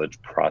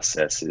college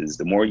process is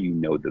the more you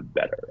know, the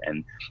better.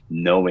 And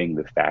knowing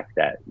the fact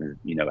that,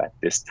 at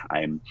this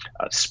time,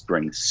 a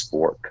spring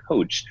sport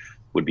coach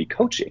would be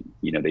coaching,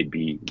 they'd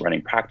be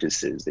running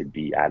practices, they'd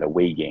be at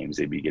away games,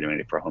 they'd be getting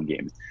ready for home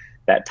games.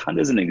 That time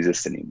doesn't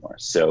exist anymore.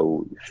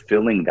 So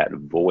filling that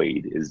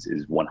void is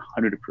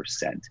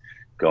 100%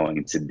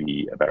 going to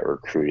be about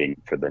recruiting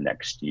for the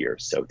next year.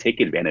 So take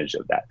advantage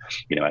of that,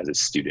 as a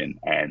student,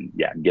 and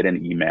yeah, get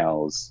in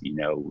emails,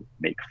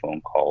 make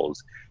phone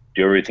calls,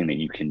 do everything that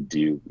you can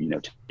do,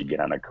 to get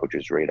on a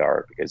coach's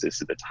radar, because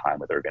this is the time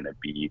where they're going to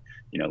be,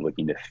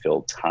 looking to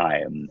fill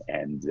time.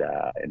 And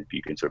if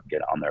you can sort of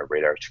get on their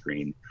radar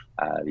screen,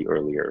 the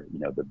earlier,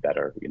 the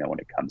better, when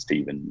it comes to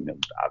even,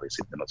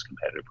 obviously the most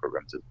competitive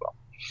programs as well.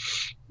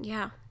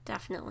 Yeah,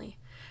 definitely.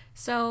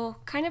 So,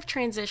 kind of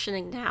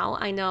transitioning now,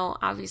 I know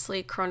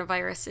obviously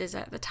coronavirus is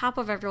at the top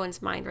of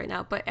everyone's mind right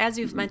now, but as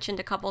you've mentioned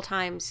a couple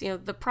times,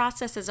 the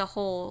process as a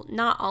whole,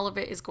 not all of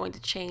it is going to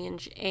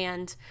change,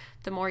 and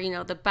the more you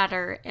know, the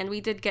better. And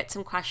we did get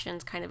some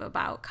questions kind of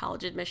about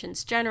college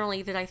admissions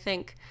generally that I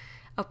think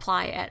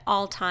apply at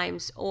all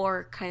times,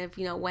 or kind of,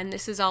 when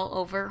this is all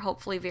over,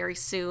 hopefully very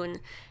soon,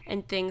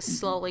 and things Mm-hmm.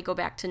 slowly go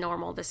back to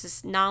normal. This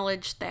is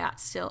knowledge that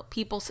still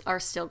people are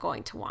still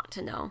going to want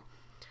to know.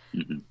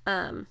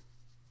 Mm-hmm.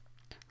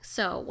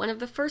 So, one of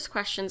the first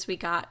questions we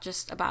got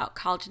just about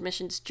college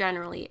admissions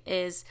generally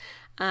is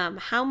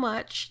how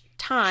much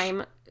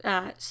time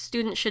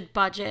students should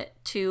budget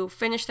to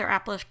finish their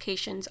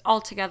applications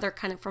altogether,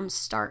 kind of from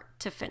start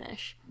to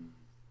finish.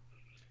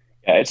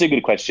 Yeah, it's a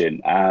good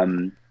question.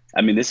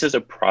 This is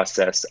a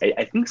process.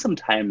 I think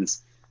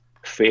sometimes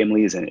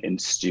families and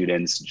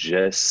students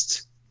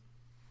just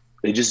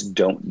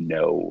don't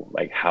know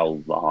like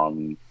how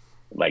long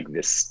like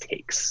this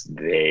takes.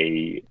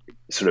 They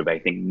sort of, I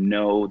think,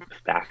 know the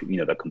fact,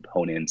 the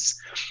components,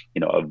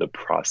 of the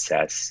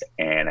process,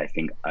 and I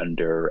think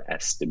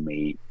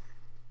underestimate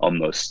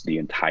almost the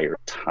entire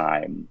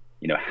time,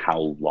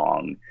 how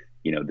long,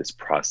 this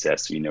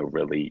process,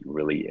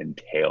 really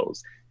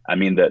entails.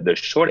 The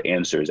short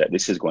answer is that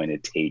this is going to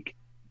take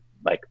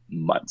like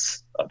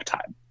months of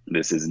time.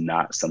 This is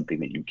not something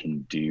that you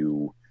can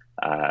do,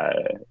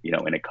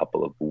 in a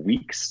couple of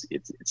weeks.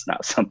 It's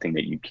not something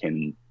that you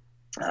can,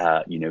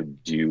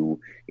 do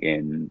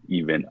in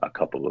even a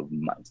couple of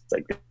months.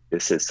 Like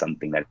this is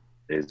something that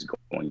is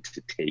going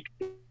to take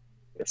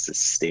a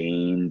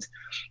sustained,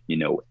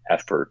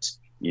 effort,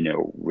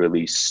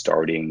 really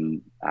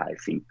starting, I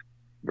think,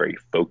 very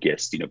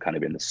focused, kind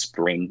of in the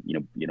spring,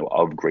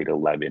 of grade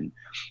 11,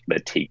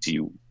 that takes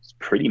you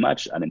pretty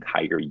much an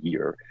entire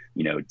year,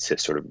 to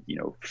sort of,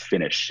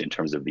 finish in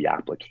terms of the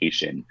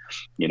application,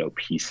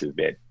 piece of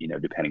it,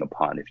 depending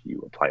upon if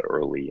you apply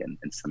early and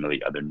some of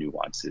the other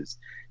nuances,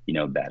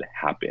 that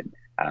happen.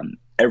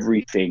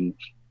 Everything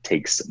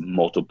takes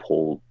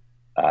multiple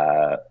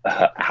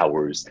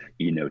hours,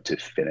 to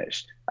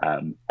finish.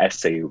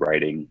 Essay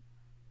writing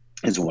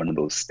is one of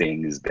those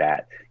things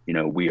that,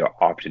 we are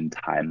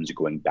oftentimes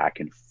going back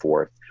and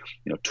forth,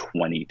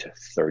 20 to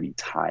 30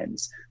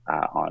 times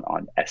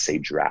on essay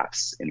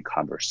drafts and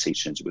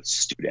conversations with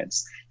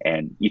students.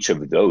 And each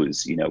of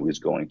those, is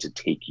going to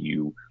take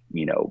you,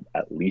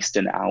 at least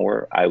an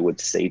hour, I would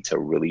say, to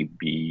really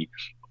be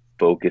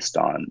focused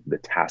on the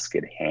task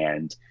at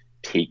hand,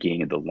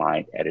 taking the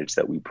line edits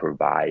that we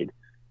provide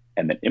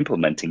and then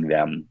implementing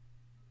them,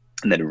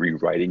 and then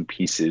rewriting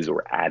pieces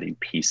or adding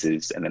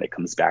pieces, and then it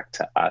comes back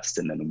to us,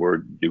 and then we're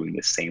doing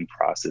the same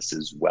process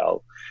as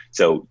well.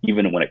 So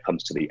even when it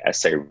comes to the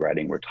essay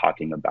writing, we're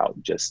talking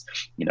about just,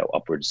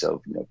 upwards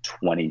of,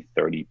 20,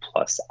 30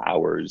 plus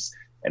hours.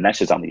 And that's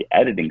just on the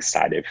editing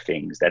side of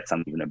things. That's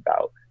not even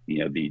about,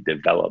 the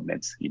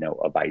development,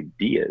 of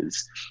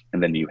ideas.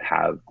 And then you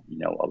have,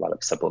 a lot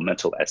of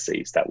supplemental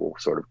essays that will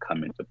sort of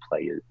come into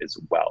play as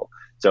well.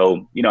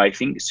 So, I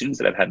think students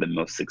that have had the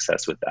most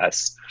success with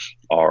us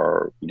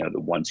are, the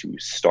ones who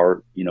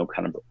start,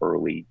 kind of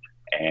early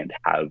and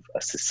have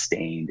a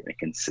sustained and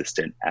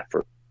consistent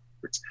effort,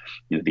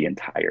 the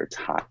entire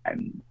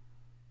time.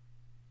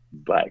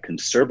 But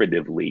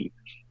conservatively,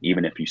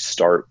 even if you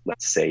start,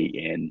 let's say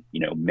in,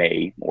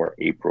 May or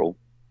April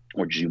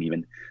or June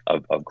even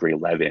of grade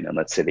 11, and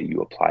let's say that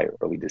you apply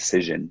early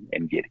decision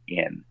and get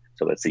in.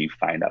 So let's say you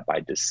find out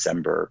by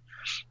December,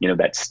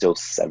 that's still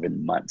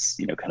 7 months,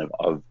 kind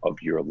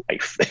of your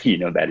life,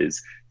 that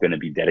is going to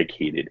be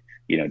dedicated,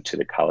 to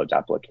the college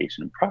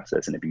application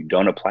process. And if you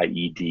don't apply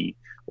ED,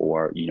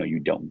 or, you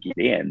don't get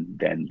in,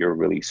 then you're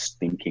really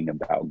thinking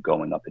about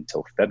going up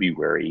until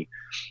February.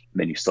 And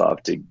then you still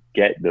have to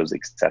get those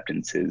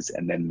acceptances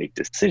and then make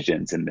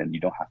decisions. And then you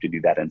don't have to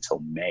do that until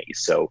May.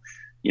 So,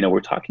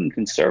 we're talking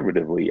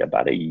conservatively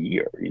about a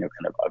year, kind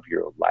of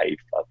your life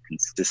of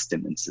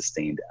consistent and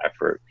sustained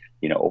effort,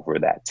 over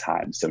that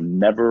time. So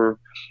never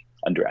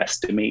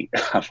underestimate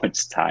how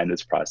much time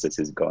this process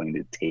is going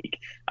to take.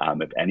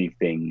 If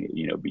anything,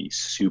 be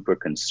super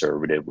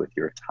conservative with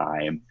your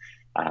time.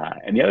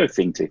 And the other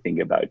thing to think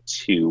about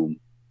too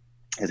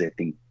as I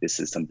think this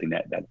is something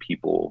that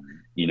people,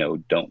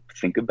 don't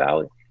think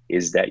about,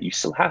 is that you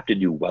still have to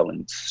do well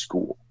in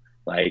school.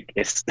 Like,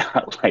 it's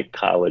not like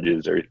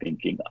colleges are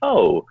thinking,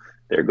 oh,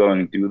 they're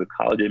going through the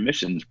college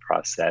admissions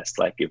process.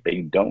 Like, if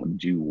they don't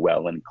do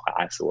well in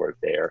class, or if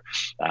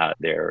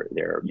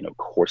their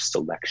course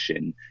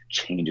selection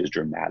changes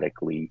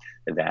dramatically,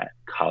 that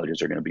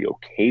colleges are going to be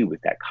okay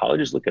with that.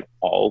 Colleges look at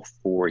all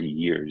 4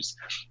 years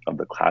of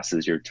the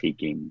classes you're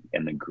taking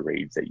and the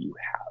grades that you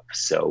have.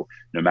 So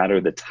no matter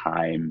the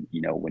time,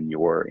 when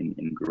you're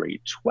in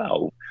grade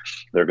 12,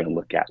 they're going to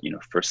look at,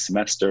 first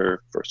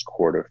semester, first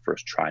quarter,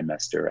 first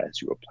trimester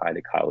as you apply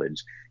to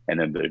college. And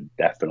then they're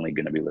definitely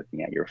going to be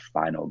looking at your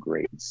final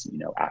grades,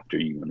 after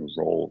you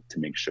enroll, to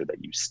make sure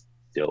that you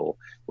still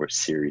were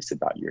serious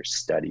about your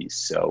studies.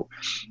 So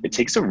it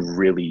takes a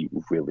really,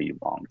 really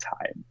long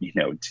time,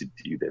 to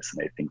do this.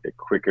 And I think the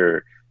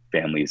quicker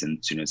families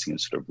and students can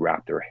sort of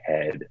wrap their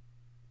head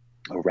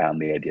around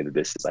the idea that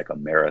this is like a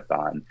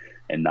marathon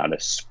and not a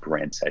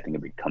sprint, I think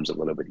it becomes a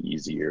little bit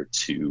easier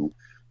to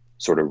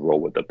sort of roll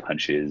with the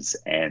punches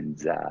and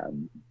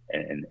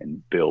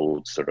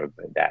build sort of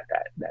that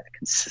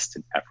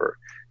consistent effort,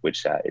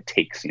 which it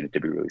takes, to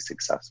be really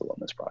successful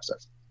in this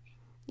process.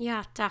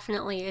 Yeah,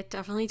 definitely. It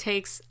definitely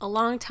takes a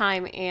long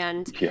time.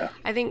 And Yeah.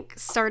 I think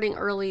starting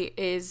early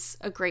is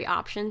a great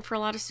option for a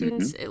lot of Hmm.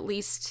 students, at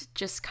least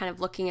just kind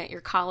of looking at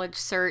your college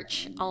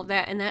search, all of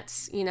that. And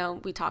that's,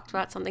 we talked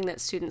about something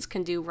that students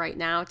can do right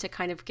now to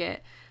kind of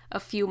get a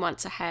few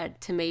months ahead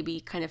to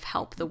maybe kind of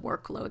help the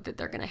workload that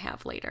they're going to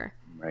have later.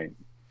 Right.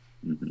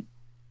 Hmm.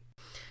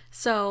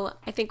 So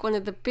I think one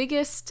of the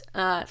biggest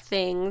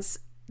things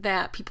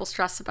that people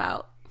stress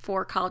about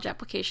for college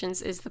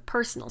applications is the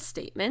personal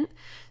statement.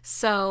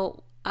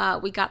 So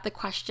we got the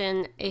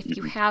question if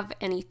you have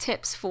any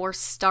tips for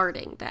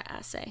starting that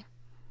essay.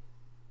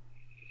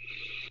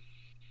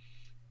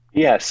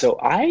 Yeah, so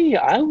I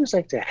always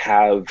like to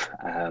have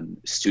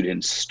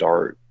students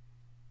start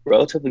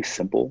relatively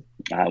simple,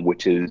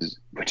 which is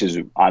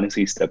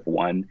honestly step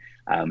one,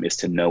 is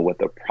to know what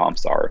the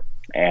prompts are.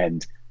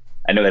 And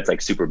I know that's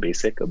like super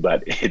basic,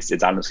 but it's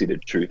honestly the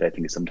truth. I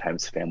think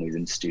sometimes families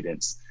and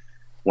students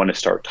want to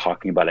start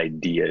talking about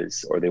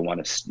ideas, or they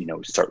want to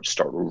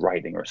start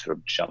writing, or sort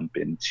of jump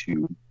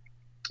into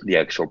the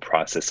actual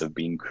process of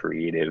being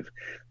creative.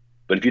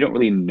 But if you don't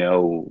really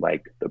know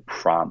like the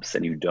prompts,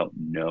 and you don't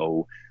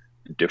know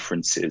the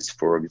differences,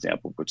 for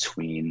example,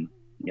 between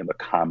the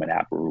Common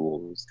App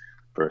rules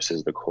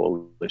versus the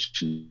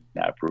Coalition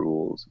App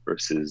rules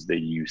versus the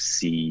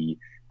UC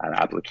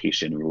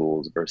application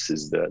rules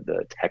versus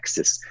the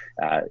Texas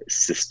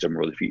system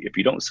rules, if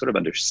you don't sort of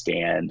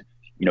understand,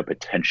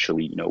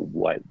 potentially,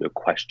 what the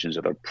questions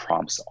or the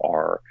prompts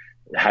are,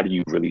 how do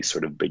you really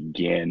sort of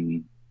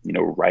begin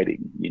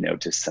writing,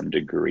 to some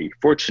degree?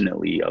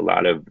 Fortunately, a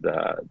lot of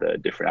the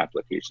different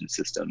application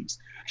systems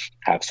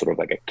have sort of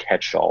like a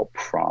catch-all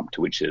prompt,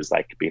 which is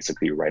like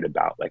basically write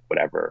about like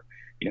whatever,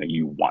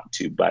 you want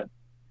to. But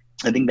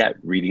I think that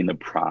reading the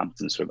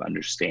prompts and sort of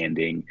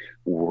understanding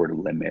word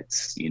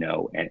limits, and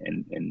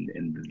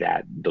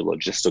that the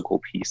logistical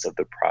piece of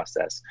the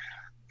process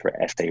for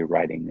essay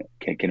writing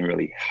can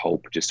really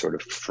help just sort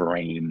of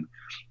frame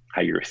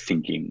how you're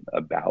thinking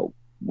about,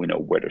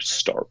 where to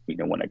start,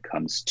 when it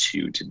comes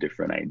to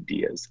different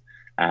ideas.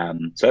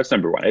 So that's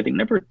number one. I think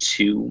number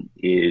two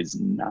is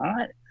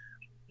not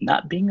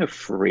being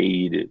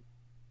afraid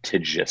to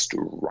just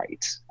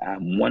write.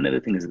 One of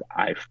the things that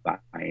I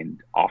find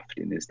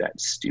often is that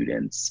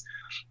students,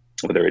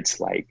 whether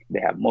it's like they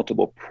have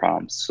multiple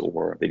prompts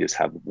or they just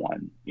have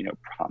one,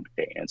 prompt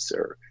to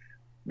answer,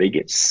 they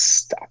get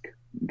stuck.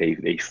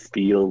 They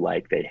feel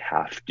like they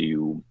have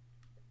to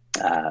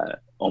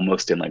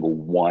almost in like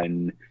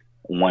one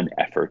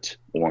effort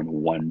or in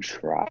one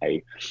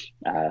try,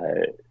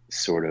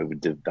 sort of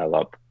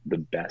develop the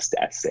best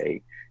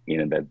essay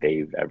that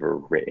they've ever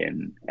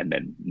written, and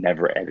then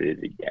never edit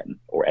it again,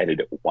 or edit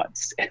it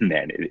once and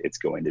then it's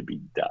going to be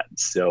done.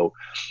 So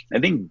I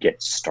think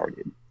get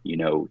started,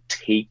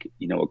 take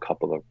a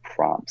couple of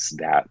prompts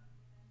that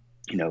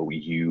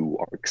you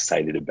are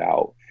excited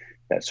about,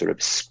 that sort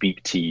of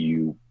speak to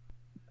you,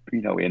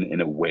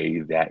 in a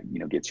way that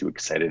gets you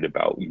excited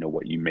about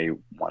what you may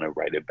want to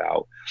write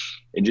about,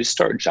 and just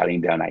start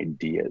jotting down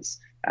ideas.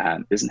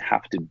 It doesn't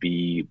have to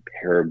be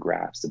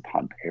paragraphs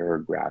upon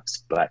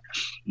paragraphs, but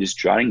just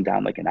jotting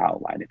down like an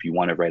outline. If you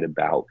want to write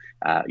about,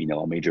 a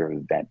major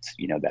event,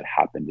 that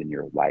happened in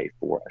your life,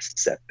 or a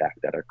setback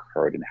that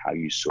occurred and how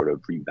you sort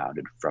of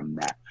rebounded from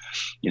that,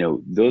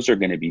 those are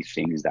going to be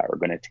things that are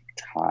going to take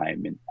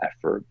time and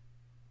effort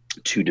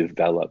to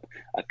develop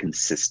a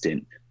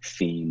consistent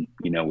theme,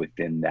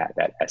 within that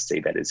essay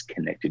that is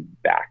connected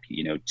back,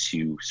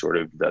 to sort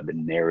of the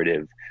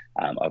narrative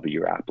of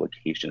your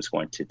application. Is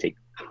going to take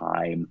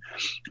time,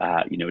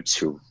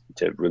 to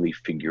really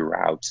figure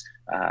out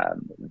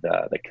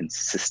the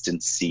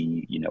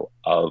consistency,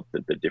 of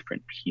the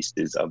different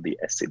pieces of the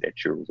essay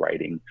that you're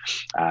writing.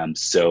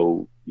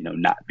 So,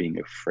 not being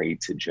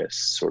afraid to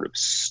just sort of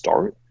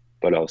start,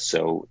 but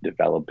also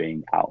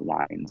developing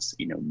outlines,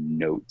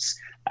 notes,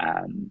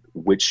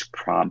 which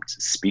prompt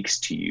speaks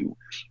to you,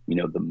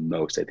 the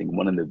most. I think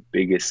one of the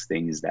biggest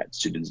things that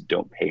students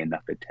don't pay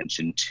enough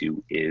attention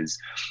to is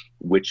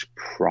which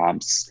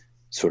prompts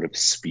sort of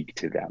speak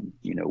to them,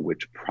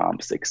 which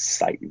prompts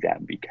excite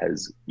them.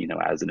 Because,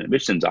 as an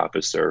admissions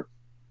officer,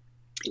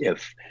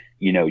 if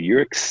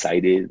you're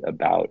excited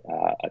about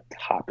a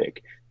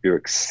topic, you're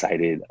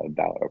excited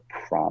about a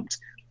prompt,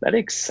 that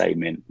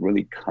excitement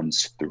really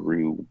comes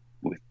through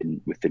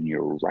within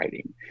your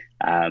writing.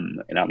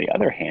 And on the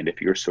other hand,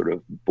 if you're sort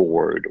of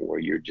bored, or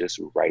you're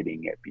just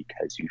writing it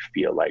because you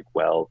feel like,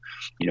 well,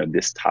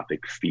 this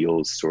topic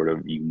feels sort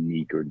of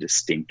unique or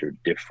distinct or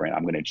different,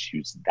 I'm going to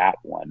choose that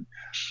one,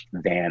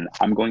 then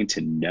I'm going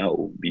to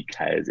know,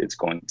 because it's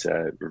going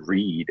to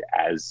read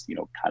as,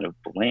 kind of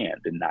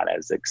bland and not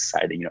as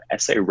exciting.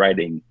 Essay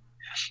writing,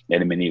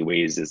 and in many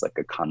ways, is like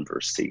a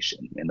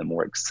conversation, and the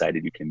more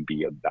excited you can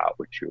be about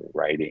what you're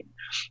writing,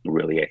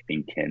 really, I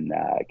think, can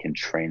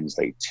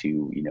translate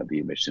to the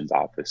admissions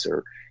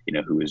officer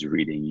who is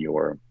reading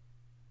your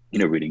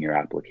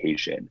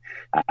application.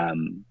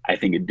 I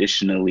think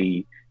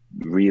additionally,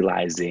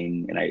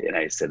 realizing, and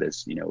I said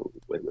this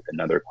with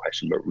another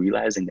question, but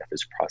realizing that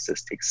this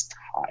process takes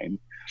time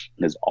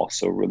is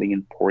also really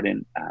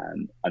important.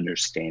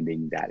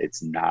 Understanding that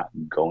it's not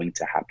going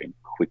to happen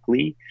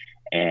quickly,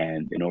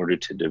 and in order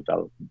to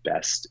develop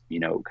best,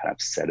 kind of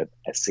set of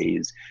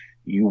essays,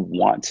 you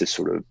want to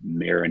sort of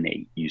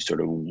marinate, you sort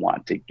of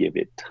want to give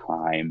it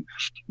time,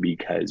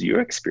 because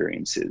your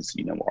experiences,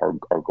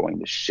 are going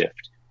to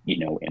shift,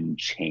 and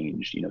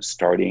change.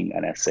 Starting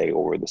an essay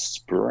over the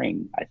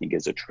spring, I think,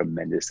 is a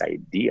tremendous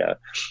idea.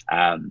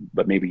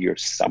 But maybe your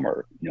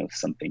summer,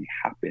 something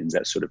happens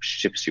that sort of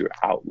shifts your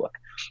outlook,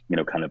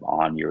 kind of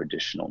on your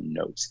additional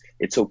notes.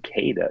 It's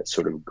okay to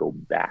sort of go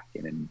back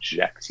and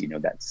inject,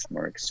 that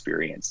summer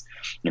experience,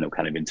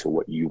 kind of into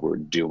what you were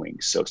doing.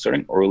 So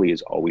starting early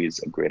is always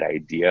a great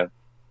idea,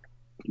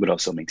 but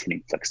also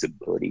maintaining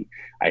flexibility,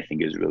 I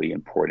think, is really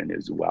important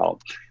as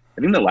well.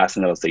 I think the last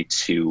thing that I'll say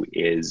too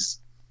is,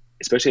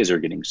 especially as you're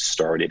getting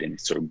started and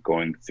sort of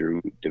going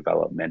through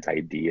development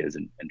ideas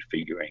and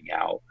figuring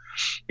out,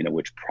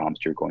 which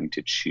prompts you're going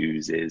to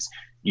choose, is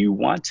you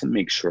want to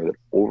make sure that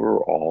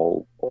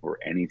overall, over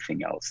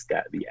anything else,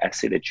 that the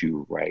essay that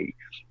you write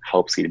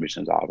helps the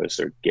admissions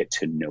officer get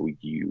to know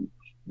you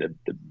the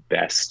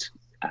best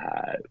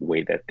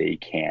way that they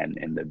can,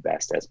 and the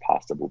best as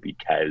possible.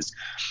 Because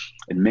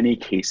in many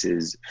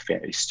cases,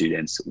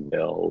 students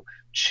will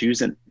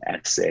choose an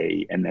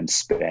essay and then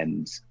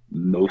spend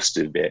most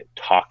of it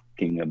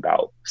talking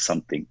about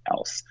something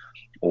else,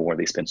 or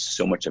they spend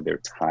so much of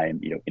their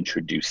time,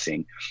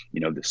 introducing,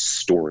 the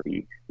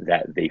story,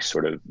 that they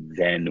sort of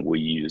then will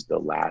use the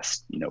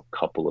last,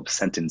 couple of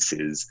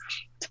sentences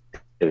to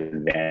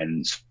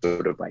then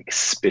sort of like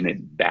spin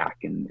it back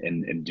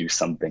and do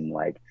something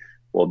like,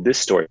 well, this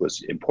story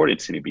was important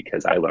to me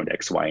because I learned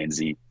X, Y, and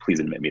Z. Please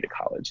admit me to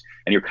college.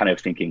 And you're kind of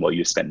thinking, well,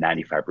 you spent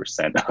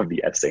 95% of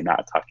the essay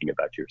not talking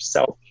about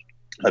yourself.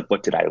 Like,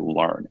 what did I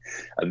learn?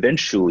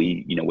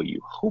 Eventually, what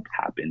you hope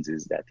happens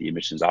is that the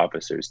admissions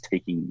officer is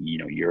taking,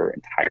 your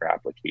entire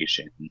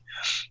application,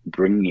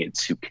 bringing it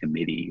to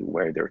committee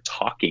where they're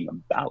talking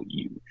about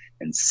you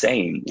and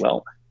saying,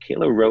 well,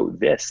 Kayla wrote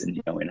this,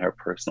 and in her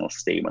personal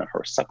statement,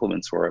 her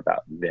supplements were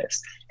about this.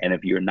 And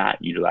if you're not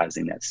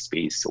utilizing that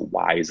space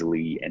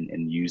wisely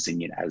and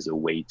using it as a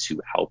way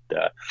to help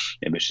the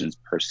admissions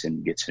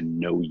person get to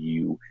know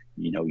you,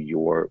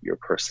 your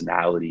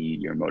personality,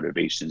 your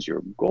motivations,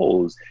 your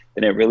goals,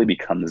 then it really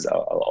becomes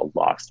a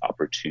lost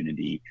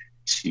opportunity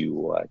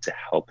to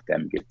help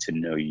them get to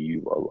know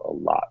you a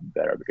lot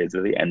better. Because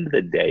at the end of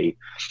the day,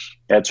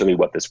 that's really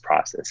what this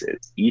process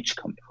is. Each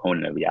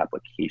component of the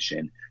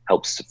application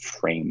helps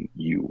frame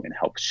you and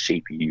helps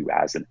shape you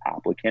as an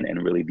applicant.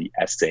 And really, the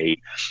essay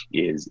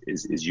is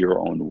your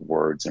own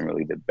words, and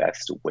really the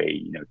best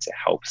way, to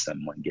help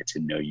someone get to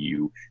know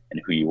you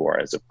and who you are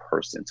as a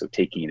person. So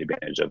taking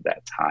advantage of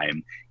that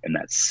time and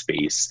that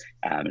space,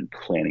 and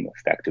planning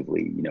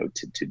effectively,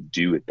 to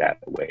do it that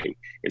way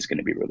is going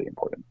to be really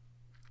important.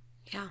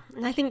 Yeah,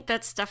 and I think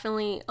that's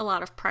definitely a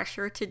lot of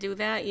pressure to do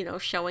that,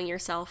 showing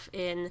yourself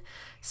in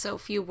so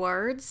few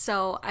words.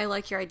 So I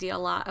like your idea a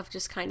lot of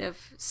just kind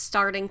of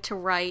starting to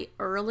write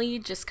early,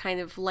 just kind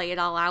of lay it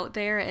all out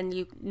there, and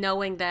you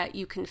knowing that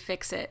you can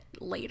fix it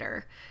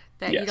later,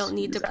 that you don't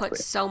need to put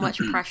so much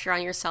pressure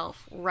on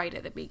yourself right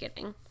at the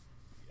beginning.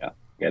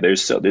 Yeah.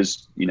 There's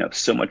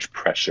so much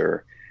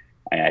pressure,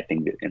 and I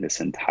think that in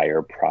this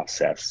entire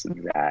process,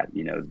 that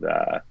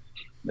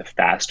the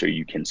faster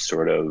you can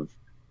sort of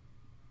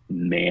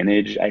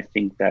manage, I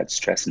think, that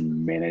stress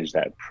and manage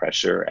that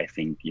pressure, I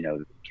think,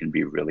 can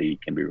be really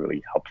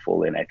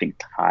helpful. And I think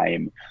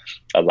time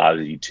allows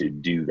you to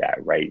do that,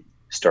 right?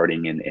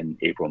 Starting in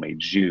April, May,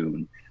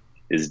 June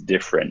is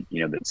different,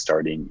 than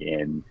starting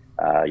in,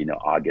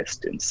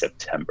 August and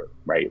September,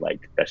 right?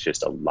 Like, that's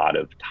just a lot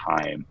of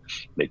time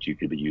that you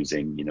could be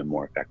using,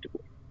 more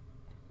effectively.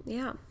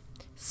 Yeah.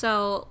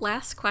 So,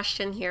 last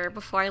question here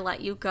before I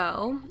let you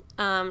go.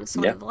 So,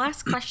 one Yeah, of the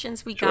last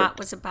questions we sure. got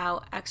was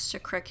about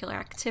extracurricular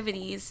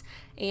activities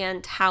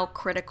and how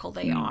critical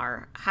they Mm,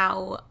 are,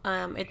 how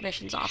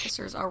admissions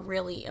officers are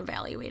really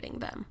evaluating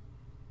them.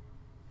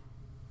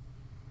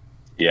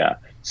 yeah.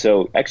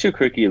 So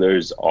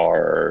extracurriculars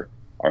are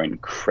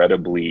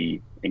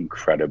incredibly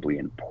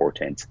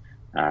important,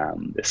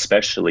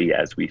 especially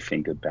as we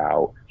think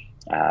about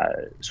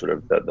sort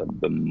of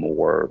the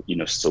more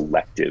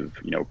selective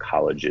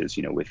colleges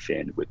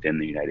within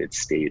the United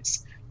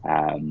States.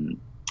 Um,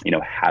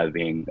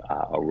 having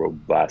a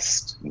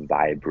robust,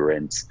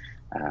 vibrant,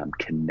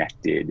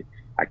 connected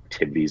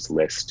activities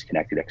list,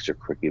 connected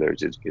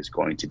extracurriculars is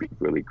going to be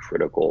really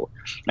critical.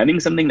 I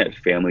think something that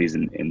families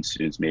and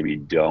students maybe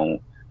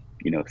don't,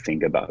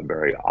 think about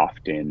very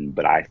often,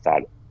 but I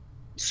thought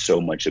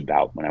so much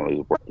about when I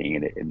was working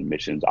in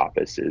admissions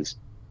offices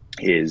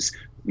is,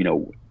 you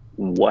know,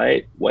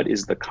 what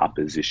is the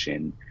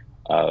composition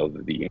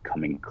of the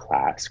incoming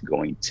class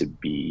going to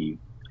be,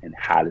 and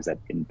how does that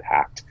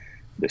impact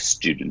the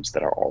students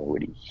that are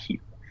already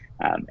here?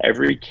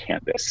 Every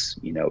campus,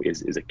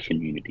 is a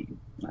community,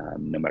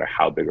 no matter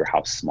how big or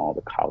how small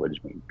the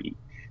college may be.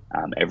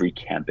 Every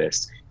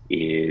campus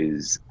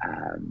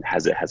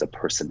has a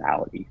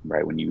personality,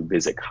 right? When you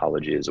visit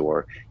colleges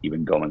or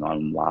even going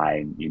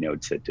online,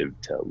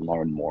 to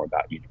learn more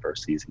about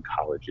universities and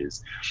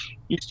colleges,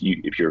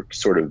 if you're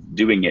sort of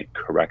doing it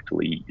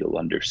correctly, you'll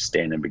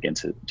understand and begin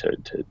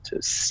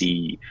to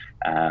see,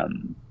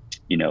 um,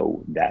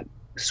 that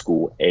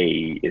school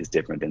A is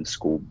different than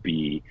school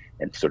B,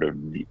 and sort of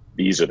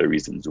these are the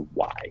reasons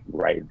why,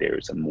 right?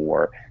 There's a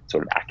more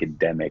sort of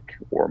academic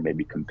or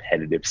maybe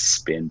competitive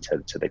spin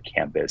to the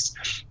campus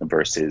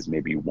versus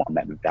maybe one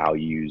that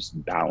values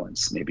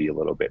balance maybe a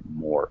little bit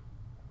more.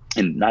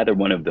 And neither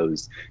one of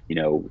those,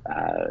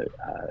 kind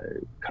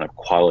of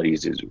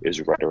qualities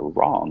is right or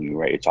wrong,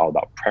 right? It's all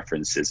about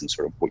preferences and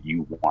sort of what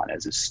you want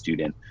as a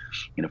student,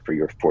 for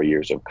your 4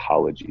 years of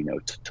college,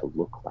 to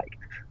look like.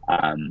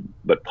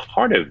 But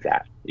part of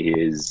that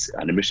is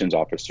an admissions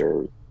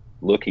officer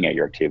looking at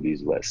your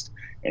activities list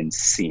and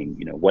seeing,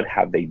 what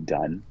have they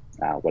done,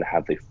 what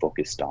have they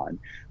focused on,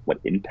 what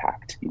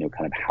impact,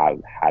 kind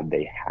of have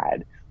they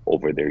had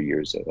over their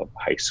years of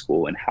high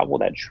school, and how will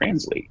that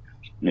translate,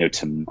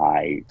 to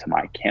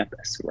my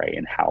campus, right?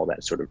 And how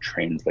that sort of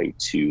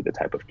translates to the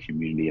type of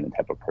community and the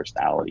type of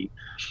personality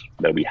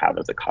that we have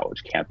as a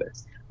college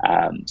campus.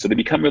 So they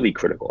become really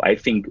critical. I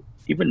think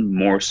even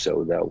more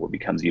so, though, what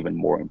becomes even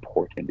more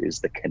important is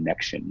the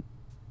connection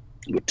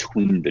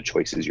between the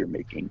choices you're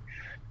making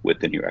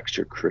within your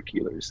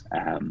extracurriculars.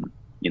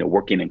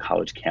 Working in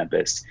college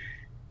campus,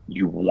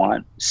 you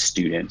want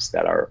students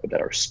that are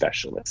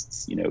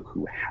specialists,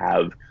 who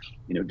have,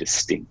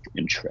 distinct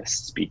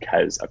interests,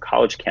 because a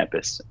college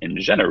campus in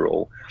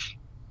general,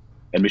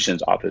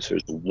 admissions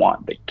officers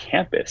want the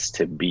campus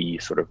to be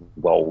sort of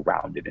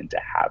well-rounded and to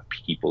have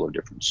people of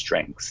different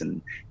strengths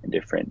and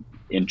different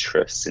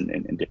interests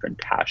and different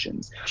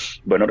passions.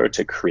 But in order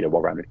to create a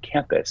well-rounded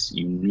campus,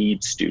 you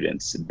need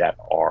students that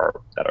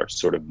are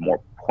sort of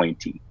more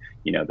pointy,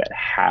 that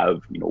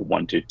have,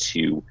 one to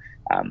two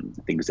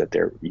things that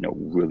they're,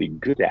 really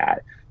good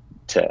at,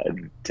 to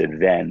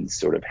then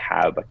sort of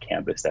have a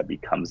campus that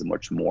becomes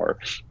much more,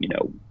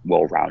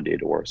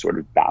 well-rounded or sort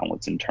of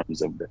balanced in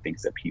terms of the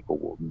things that people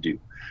will do.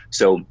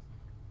 So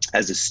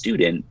as a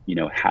student,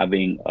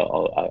 having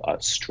a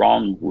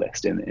strong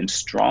list, and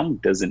strong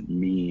doesn't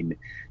mean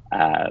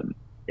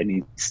it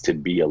needs to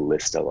be a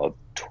list of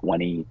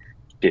 20,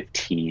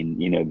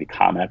 15. The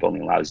Common App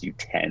only allows you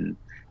 10.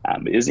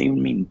 It doesn't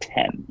even mean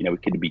 10.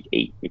 It could be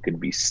 8, it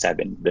could be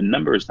 7. The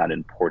number is not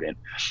important,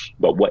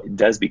 but what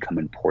does become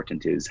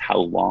important is how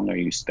long are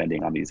you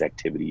spending on these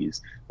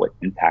activities? What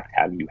impact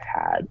have you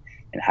had?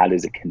 And how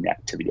does it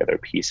connect to the other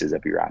pieces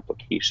of your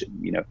application?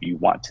 If you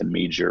want to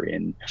major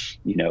in,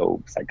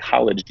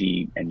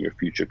 psychology and your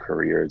future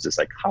career as a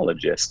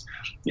psychologist,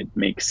 it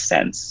makes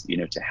sense,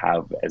 to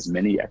have as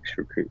many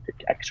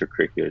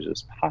extracurriculars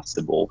as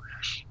possible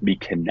be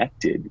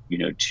connected,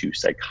 to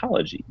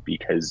psychology,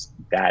 because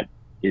that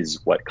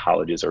is what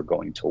colleges are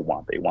going to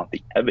want. They want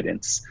the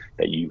evidence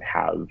that you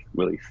have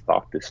really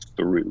thought this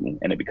through,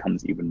 and it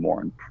becomes even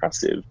more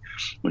impressive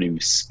when you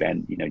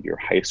spend, your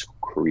high school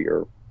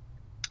career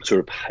sort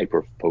of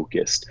hyper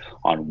focused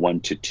on one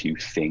to two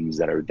things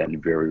that are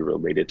then very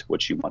related to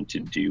what you want to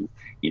do,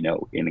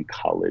 in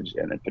college,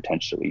 and then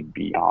potentially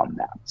beyond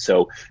that.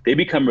 So they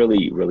become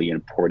really, really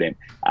important.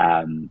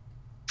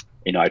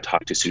 I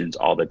talk to students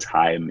all the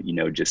time,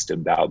 just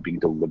about being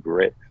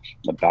deliberate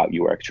about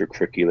your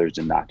extracurriculars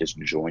and not just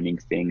joining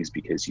things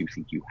because you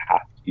think you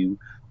have to,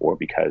 or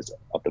because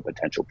of the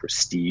potential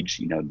prestige,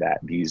 that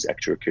these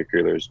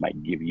extracurriculars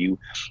might give you.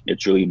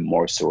 It's really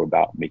more so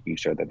about making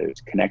sure that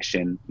there's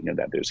connection,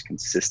 that there's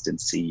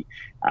consistency.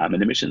 And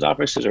admissions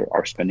officers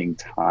are spending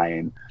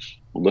time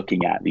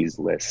looking at these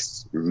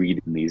lists,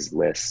 reading these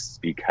lists,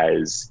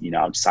 because,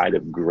 outside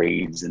of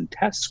grades and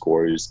test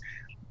scores,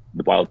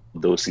 while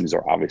those things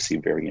are obviously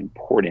very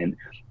important,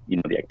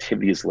 the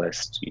activities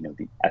list,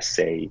 the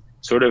essay,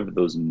 sort of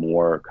those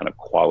more kind of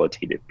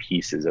qualitative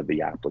pieces of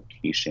the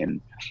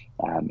application,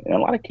 in a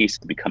lot of cases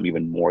become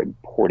even more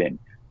important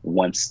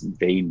once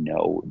they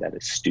know that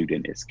a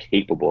student is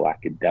capable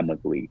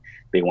academically.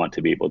 They want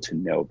to be able to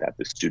know that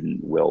the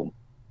student will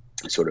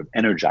sort of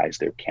energize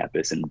their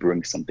campus and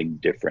bring something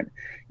different,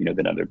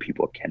 than other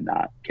people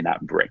cannot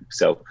bring.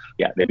 So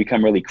yeah, they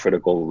become really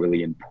critical,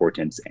 really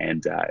important,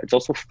 and it's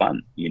also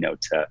fun,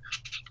 to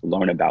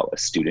learn about a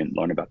student,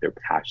 learn about their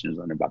passions,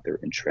 learn about their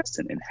interests,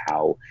 and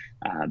how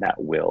that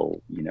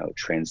will,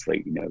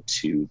 translate,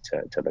 to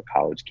the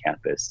college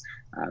campus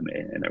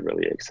in a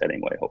really exciting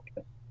way,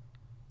 hopefully.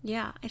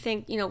 Yeah, I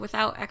think,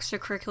 without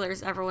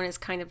extracurriculars, everyone is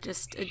kind of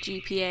just a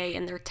GPA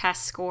and their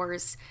test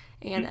scores.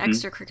 And Mm-hmm.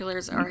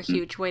 extracurriculars are a Mm-hmm.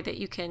 huge way that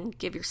you can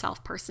give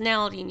yourself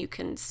personality and you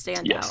can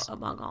stand out Yes.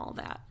 among all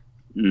that.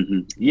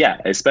 Yeah,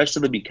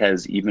 especially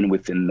because even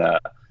within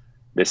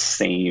the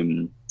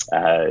same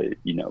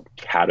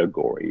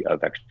category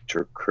of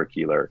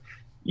extracurricular,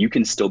 you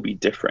can still be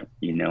different,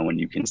 and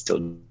you can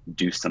still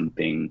do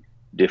something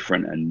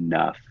different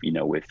enough,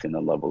 within the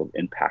level of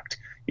impact,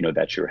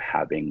 that you're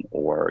having,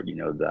 or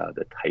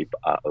the type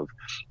of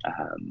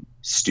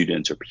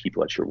students or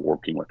people that you're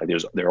working with. Like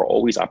there are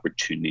always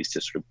opportunities to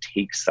sort of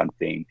take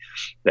something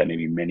that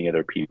maybe many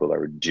other people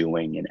are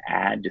doing and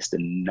add just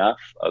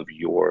enough of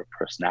your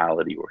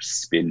personality or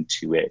spin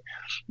to it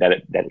that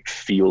it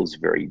feels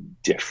very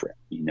different,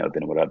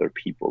 than what other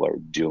people are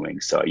doing.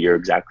 So you're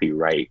exactly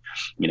right,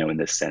 in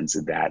the sense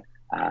that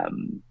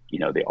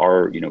they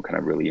are, kind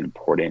of really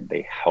important.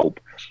 They help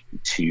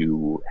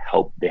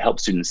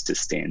students to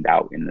stand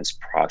out in this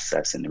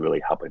process, and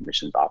really help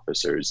admissions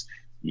officers.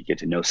 You get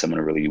to know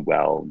someone really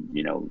well,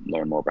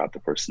 learn more about the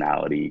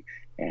personality,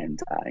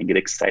 and get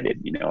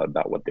excited,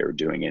 about what they're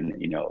doing. And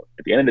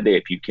at the end of the day,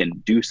 if you can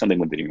do something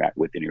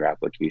within your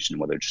application,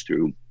 whether it's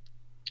through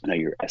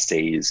your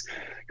essays,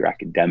 your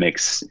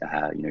academics,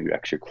 your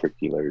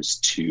extracurriculars,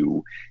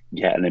 to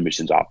get an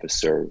admissions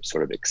officer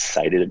sort of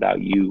excited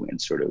about you and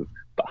sort of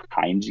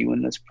behind you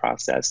in this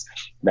process,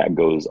 that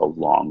goes a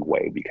long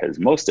way, because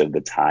most of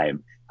the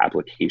time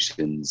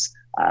applications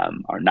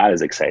are not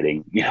as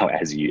exciting,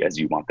 as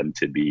you want them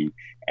to be,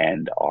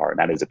 and are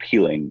not as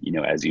appealing,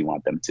 as you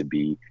want them to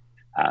be.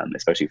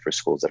 Especially for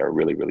schools that are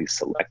really, really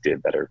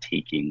selective, that are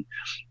taking,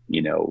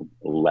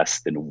 less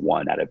than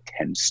 1 out of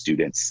 10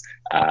 students,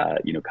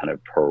 kind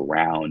of per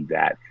round.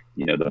 That,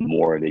 the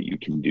more that you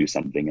can do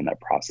something in that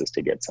process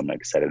to get someone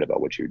excited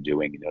about what you're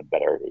doing, the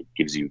better it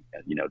gives you,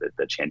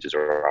 the chances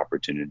or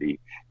opportunity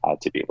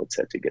to be able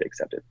to get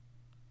accepted.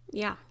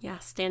 Yeah,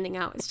 standing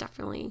out is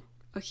definitely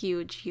a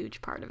huge,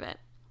 huge part of it.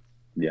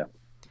 Yeah.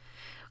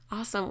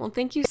 Awesome. Well,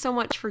 thank you so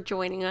much for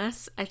joining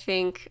us. I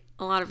think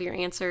a lot of your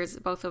answers,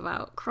 both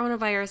about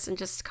coronavirus and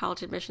just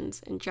college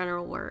admissions in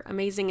general, were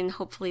amazing, and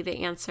hopefully they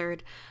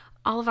answered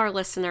all of our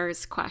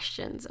listeners'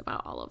 questions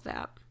about all of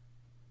that.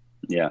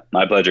 Yeah,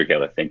 my pleasure,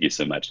 Kayla. Thank you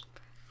so much.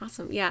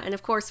 Awesome. Yeah, and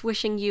of course,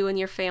 wishing you and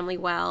your family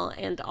well,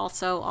 and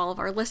also all of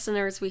our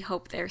listeners, we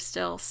hope they're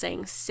still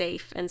staying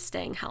safe and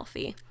staying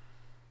healthy.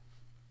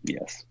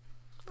 Yes.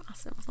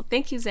 Awesome. Well,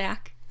 thank you,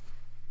 Zach.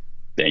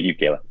 Thank you,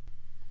 Kayla.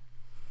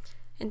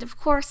 And of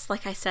course,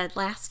 like I said,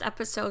 last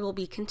episode we'll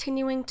be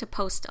continuing to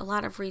post a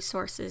lot of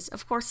resources,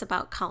 of course,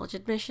 about college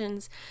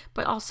admissions,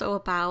 but also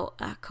about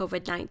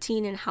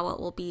COVID-19 and how it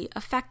will be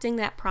affecting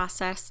that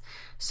process.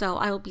 So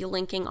I will be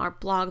linking our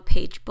blog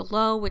page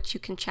below, which you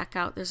can check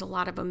out. There's a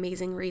lot of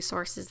amazing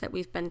resources that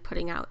we've been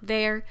putting out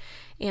there.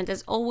 And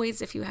as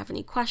always, if you have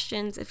any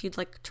questions, if you'd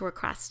like to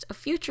request a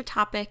future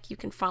topic, you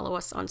can follow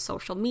us on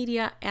social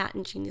media at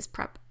Ingenious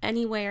Prep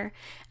Anywhere,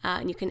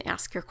 and you can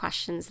ask your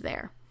questions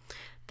there.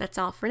 That's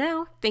all for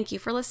now. Thank you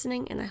for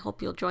listening, and I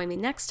hope you'll join me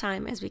next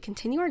time as we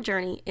continue our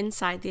journey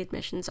inside the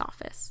admissions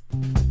office.